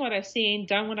seen what I've seen,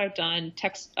 done what I've done,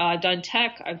 done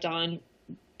tech, I've done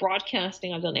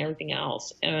broadcasting, I've done everything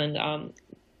else. And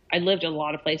I lived in a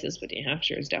lot of places, but New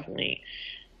Hampshire is definitely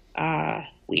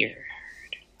weird.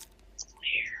 It's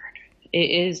weird. It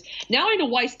is. Now I know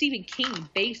why Stephen King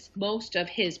based most of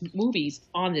his movies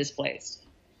on this place.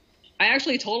 I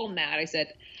actually told him that. I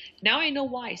said, now I know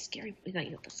why the scary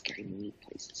movie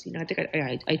places. I think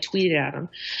I tweeted at him.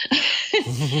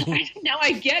 Now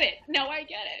I get it.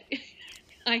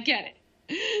 I get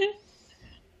it.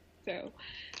 So,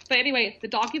 but anyway, the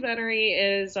documentary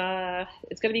is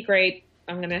it's going to be great.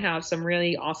 I'm going to have some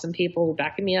really awesome people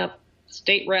backing me up,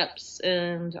 state reps,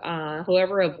 and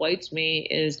whoever avoids me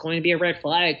is going to be a red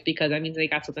flag, because that means they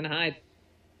got something to hide.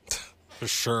 For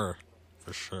sure.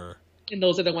 And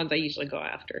those are the ones I usually go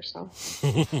after. So it's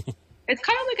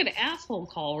kind of like an asshole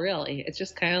call, really. It's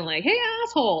just kind of like, hey,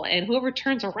 asshole. And whoever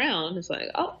turns around is like,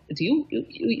 oh, it's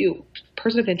you,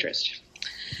 person of interest.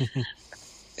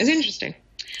 It's interesting.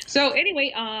 So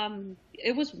anyway,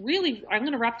 it was really, I'm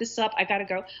going to wrap this up. I got to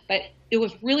go, but it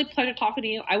was really a pleasure talking to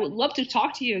you. I would love to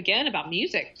talk to you again about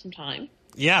music sometime.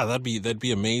 Yeah, that'd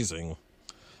be amazing.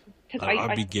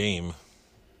 I'd be game.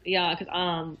 Yeah,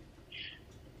 because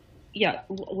yeah,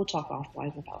 we'll talk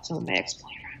offline about some of my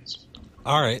ex-boyfriends.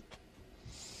 All right.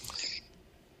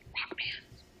 Rock band.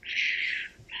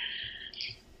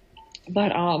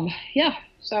 But yeah.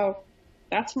 So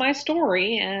that's my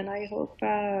story, and I hope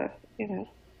I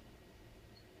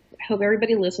hope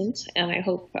everybody listens, and I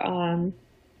hope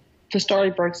the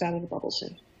story breaks out of the bubble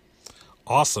soon.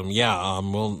 Awesome. Yeah.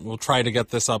 We'll try to get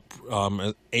this up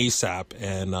ASAP,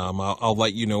 and I'll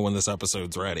let you know when this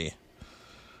episode's ready.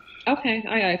 Okay.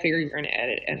 I figure you're going to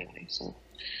edit anyway, so.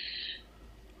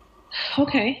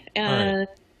 Okay. And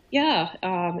yeah,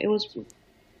 it was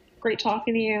great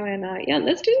talking to you, and yeah,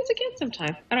 let's do this again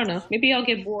sometime. I don't know. Maybe I'll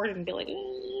get bored and be like,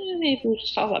 maybe we'll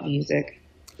just talk about music.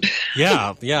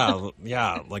 Yeah.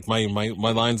 Like my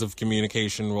lines of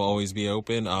communication will always be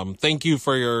open. Thank you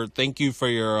for your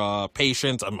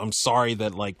patience. I'm sorry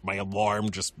that like my alarm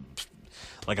just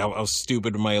like I was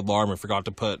stupid with my alarm. I forgot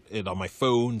to put it on my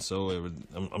phone. So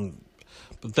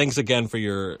but thanks again for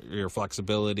your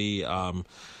flexibility.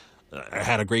 I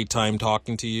had a great time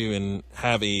talking to you, and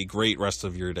have a great rest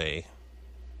of your day.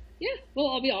 Yeah. Well,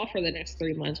 I'll be off for the next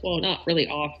 3 months. Well, not really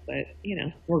off, but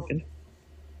working.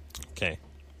 Okay.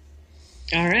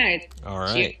 All right.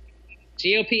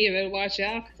 GOP, you better watch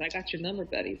out, because I got your number,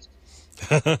 buddies.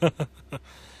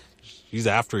 She's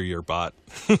after your bot.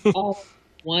 Oh,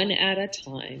 one at a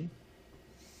time.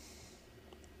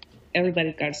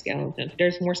 Everybody's got a skeleton.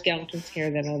 There's more skeletons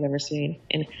here than I've ever seen.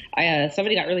 And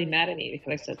somebody got really mad at me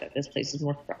because I said that this place is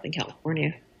more corrupt than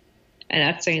California. And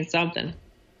that's saying something.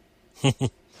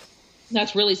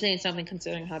 That's really saying something,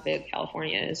 considering how big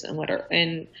California is and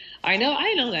I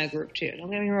know that group too.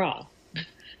 Don't get me wrong.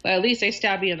 But at least they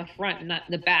stab you in the front and not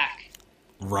in the back.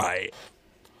 Right.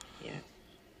 Yeah.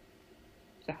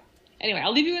 So anyway,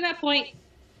 I'll leave you at that point.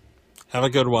 Have a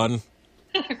good one.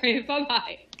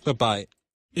 Bye-bye. Bye-bye.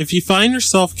 If you find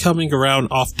yourself coming around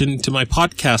often to my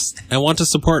podcast and want to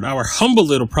support our humble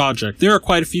little project, there are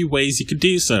quite a few ways you can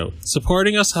do so.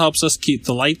 Supporting us helps us keep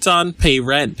the lights on, pay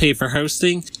rent, pay for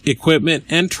hosting, equipment,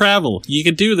 and travel. You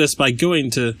can do this by going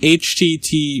to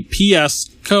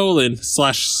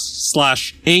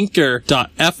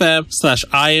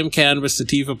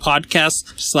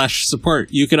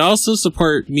https://anchor.fm/IamCannabisSativa/support. You can also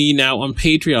support me now on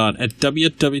Patreon at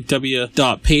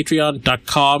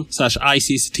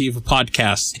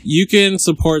www.patreon.com/ICSativa You can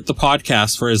support the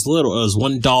podcast for as little as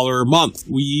 $1 a month.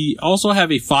 We also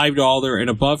have a $5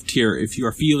 and above tier if you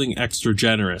are feeling extra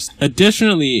generous.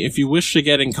 Additionally, if you wish to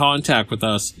get in contact with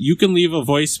us, you can leave a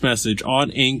voice message on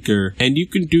Anchor, and you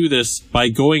can do this by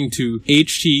going to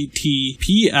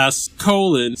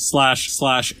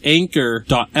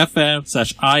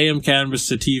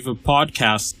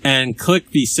https://anchor.fm/IamCannabisSativa and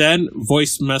click the send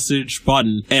voice message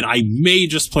button, and I may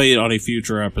just play it on a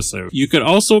future episode. You can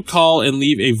also call and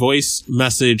leave a voice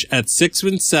message at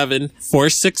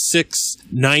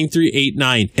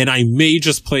 617-466-9389, and I may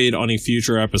just play it on a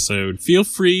future episode. Feel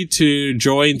free to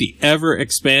join the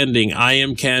ever-expanding I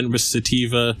Am Cannabis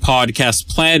Sativa podcast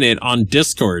planet on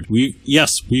Discord. We've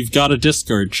got a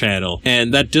Discord channel,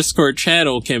 and that Discord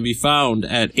channel can be found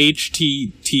at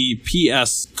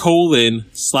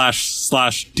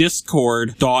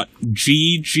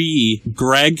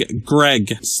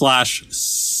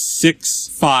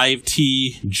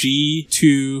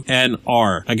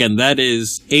Again, that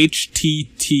is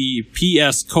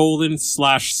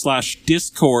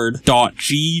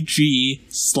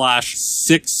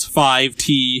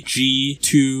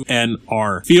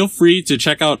https://discord.gg/65tg2nr. Feel free to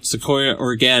check out Sequoia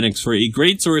Organics for a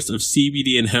great source of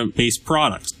CBD and hemp-based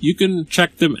products. You can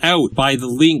check them out by the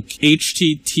link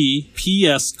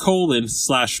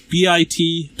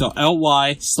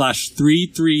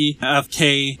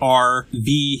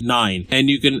https://bit.ly/33fkrv9, and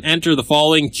you can enter the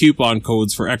following coupon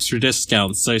codes for extra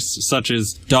discounts, such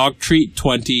as Dog Treat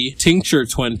 20, Tincture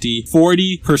 20,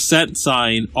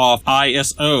 40% off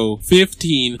ISO,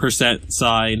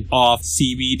 15% off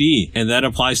CBD, and that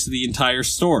applies to the entire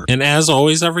store. And as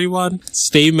always, everyone,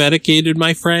 stay medicated,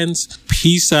 my friends.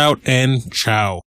 Peace out and ciao.